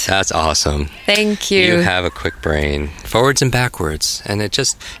diet. That's awesome. Thank you. You have a quick brain, forwards and backwards, and it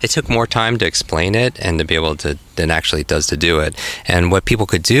took more time to explain it and to be able to than actually it does to do it. And what people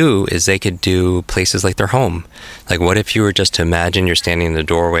could do is they could do places like their home. Like, what if you were just to imagine you're standing in the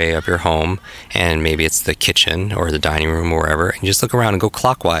doorway of your home, and maybe it's the kitchen or the dining room or wherever, and you just look around and go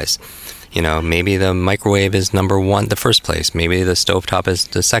clockwise. You know, maybe the microwave is number one, the first place. Maybe the stovetop is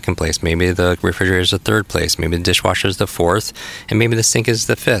the second place. Maybe the refrigerator is the third place. Maybe the dishwasher is the fourth. And maybe the sink is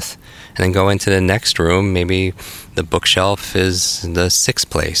the fifth. And then go into the next room. Maybe the bookshelf is the sixth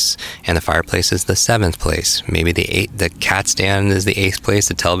place. And the fireplace is the seventh place. Maybe the cat stand is the eighth place.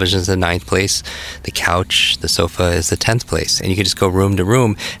 The television is the ninth place. The couch, the sofa is the 10th place. And you could just go room to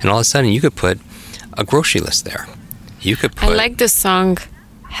room. And all of a sudden, you could put a grocery list there. You could put... I like the song...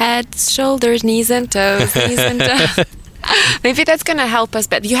 Head, shoulders, knees and toes, Maybe that's going to help us,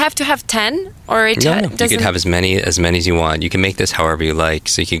 but you have to have 10, or it doesn't... You could have as many as you want. You can make this however you like.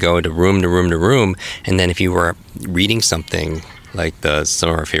 So you could go to room to room to room, and then if you were reading something like some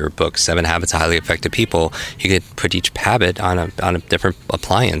of our favorite books, 7 Habits of Highly Effective People, you could put each habit on a different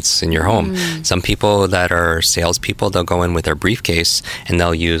appliance in your home. Some people that are salespeople, they'll go in with their briefcase and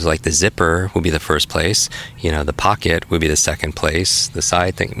they'll use like the zipper would be the first place, the pocket would be the second place, the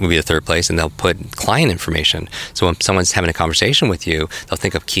side thing would be the third place, and they'll put client information. So when someone's having a conversation with you, they'll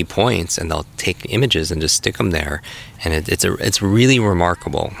think of key points and they'll take images and just stick them there. And it's really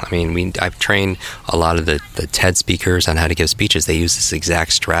remarkable. I mean, I've trained a lot of the TED speakers on how to give speeches. They use this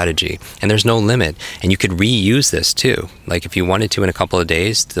exact strategy, and there's no limit. And you could reuse this too. Like if you wanted to in a couple of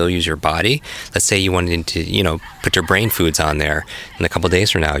days, still use your body. Let's say you wanted to, put your brain foods on there. In a couple of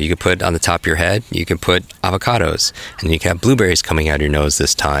days from now, you could put on the top of your head, you could put avocados, and you could have blueberries coming out of your nose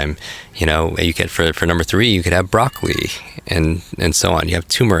this time. You could for number 3, you could have broccoli and so on. You have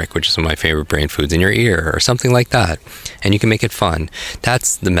turmeric, which is one of my favorite brain foods, in your ear or something like that. And you can make it fun.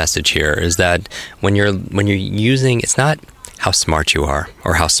 That's the message here, is that when you're using, it's not how smart you are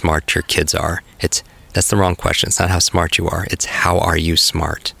or how smart your kids are. That's the wrong question. It's not how smart you are. It's how are you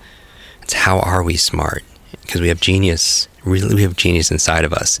smart. It's how are we smart? Because we have genius Really, we have genius inside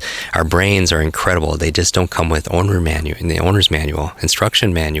of us. Our brains are incredible. They just don't come with the owner's manual,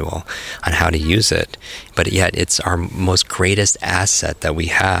 instruction manual on how to use it. But yet, it's our most greatest asset that we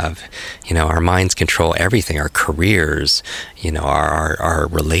have. Our minds control everything, our careers, our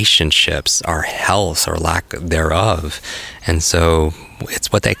relationships, our health or lack thereof. And so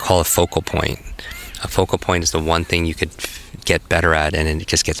it's what they call a focal point. A focal point is the one thing you could get better at, and it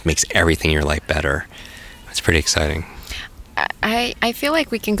just makes everything in your life better. It's pretty exciting. I feel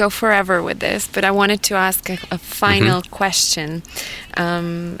like we can go forever with this, but I wanted to ask a final question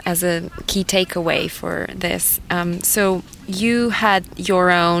as a key takeaway for this. So you had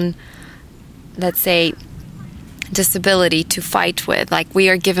your own, let's say, disability to fight with. Like, we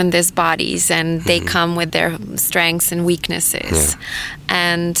are given these bodies and they come with their strengths and weaknesses. Yeah.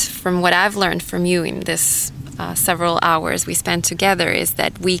 And from what I've learned from you in this several hours we spent together is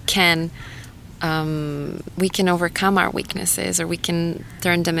that we can overcome our weaknesses, or we can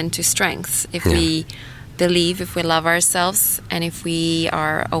turn them into strengths if we believe, if we love ourselves, and if we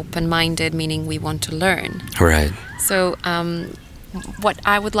are open-minded, meaning we want to learn. Right. So what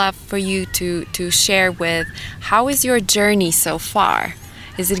I would love for you to share with, how is your journey so far?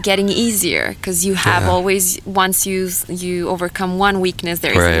 Is it getting easier? Because you have always, once you overcome one weakness,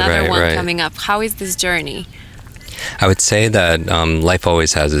 there is another one coming up. How is this journey? I would say that life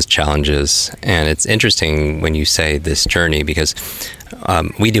always has its challenges, and it's interesting when you say this journey, because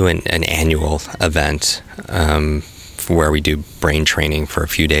we do an annual event where we do brain training for a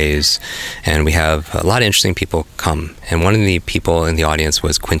few days, and we have a lot of interesting people come. And one of the people in the audience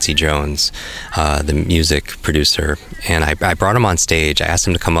was Quincy Jones, the music producer. And I brought him on stage. I asked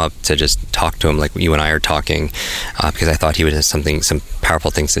him to come up to just talk to him like you and I are talking, because I thought he would have some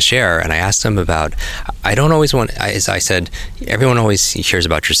powerful things to share. And I asked him about, as I said, everyone always hears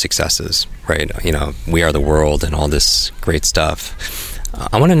about your successes, right? We are the world and all this great stuff.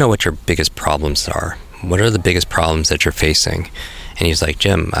 I want to know what your biggest problems are. What are the biggest problems that you're facing? And he's like,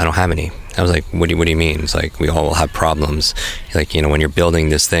 Jim, I don't have any. I was like, what do you mean? It's like, we all have problems. He's like, when you're building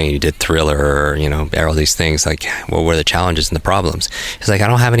this thing, you did Thriller, or, all these things, like, what were the challenges and the problems? He's like, I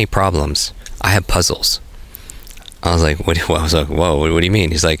don't have any problems. I have puzzles. I was like, I was like, whoa, what do you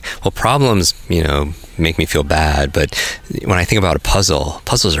mean? He's like, well, problems, make me feel bad. But when I think about a puzzle,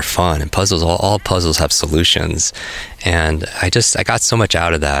 puzzles are fun, and all puzzles have solutions. And I got so much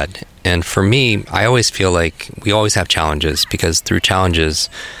out of that. And for me, I always feel like we always have challenges, because through challenges,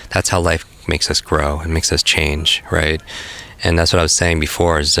 that's how life makes us grow and makes us change, right? And that's what I was saying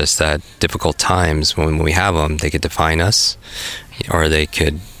before, is just that difficult times, when we have them, they could define us, or they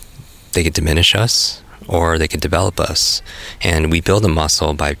could diminish us, or they could develop us. And we build a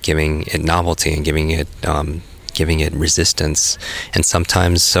muscle by giving it novelty and giving it resistance. And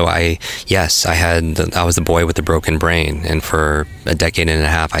sometimes, I was the boy with the broken brain, and for a decade and a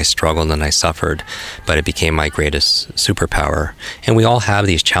half I struggled and I suffered, but it became my greatest superpower. And we all have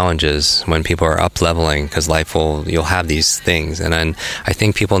these challenges when people are up leveling, because you'll have these things. And then I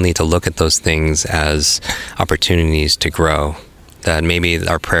think people need to look at those things as opportunities to grow. That maybe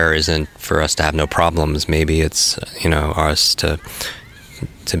our prayer isn't for us to have no problems. Maybe it's, us to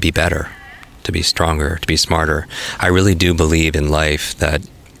be better, to be stronger, to be smarter. I really do believe in life that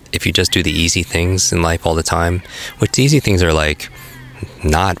if you just do the easy things in life all the time, which the easy things are like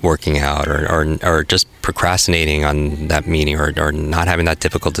not working out, or just procrastinating on that meeting, or not having that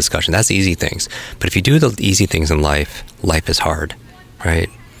difficult discussion, that's easy things. But if you do the easy things in life, life is hard, right?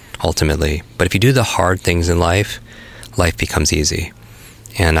 Ultimately. But if you do the hard things in life becomes easy.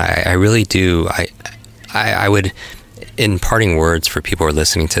 And I really do, I would, in parting words for people who are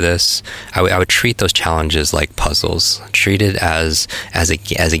listening to this, I would treat those challenges like puzzles. Treat it as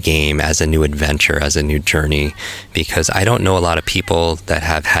a game, as a new adventure, as a new journey. Because I don't know a lot of people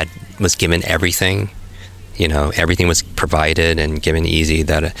that was given everything. Everything was provided and given easy,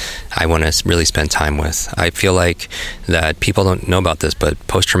 that I want to really spend time with. I feel like that people don't know about this, but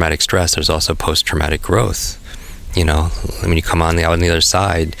post-traumatic stress, there's also post-traumatic growth. When you come on the other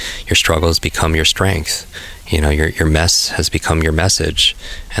side, your struggles become your strength. Your mess has become your message,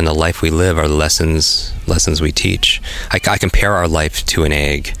 and the life we live are the lessons we teach. I compare our life to an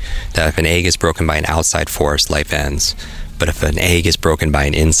egg. That if an egg is broken by an outside force, life ends. But if an egg is broken by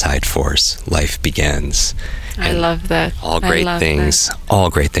an inside force, life begins. I love that. All great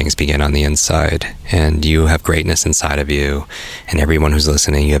things begin on the inside, and you have greatness inside of you, and everyone who's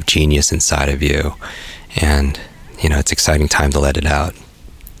listening, you have genius inside of you, and it's exciting time to let it out.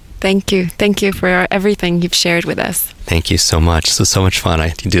 Thank you for everything you've shared with us. Thank you so much. This was so much fun. I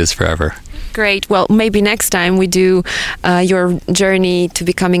can do this forever. Great. Well, maybe next time we do your journey to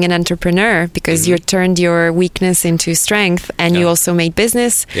becoming an entrepreneur, because you turned your weakness into strength, and you also made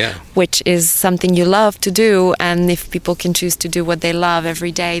business, which is something you love to do. And if people can choose to do what they love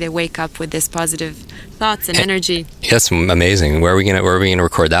every day, they wake up with this positive thoughts and energy. Yes, amazing. Where are we gonna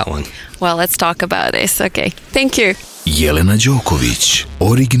record that one? Well, let's talk about this. Okay. Thank you. Jelena Đoković,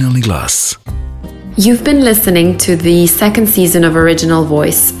 originalni glas. You've been listening to the second season of Original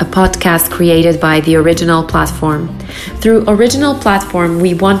Voice, a podcast created by the Original Platform. Through Original Platform,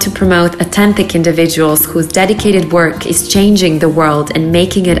 we want to promote authentic individuals whose dedicated work is changing the world and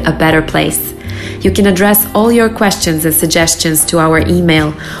making it a better place. You can address all your questions and suggestions to our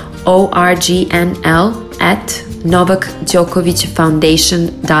email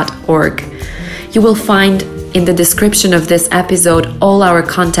orgnl@novakdjokovicfoundation.org. You will find in the description of this episode all our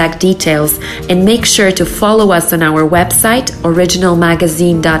contact details, and make sure to follow us on our website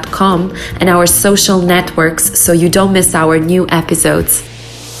originalmagazine.com and our social networks so you don't miss our new episodes.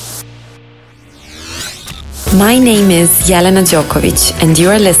 My name is Jelena Đoković, and you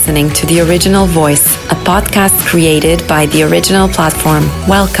are listening to The Original Voice, a podcast created by The Original Platform.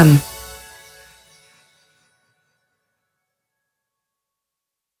 Welcome.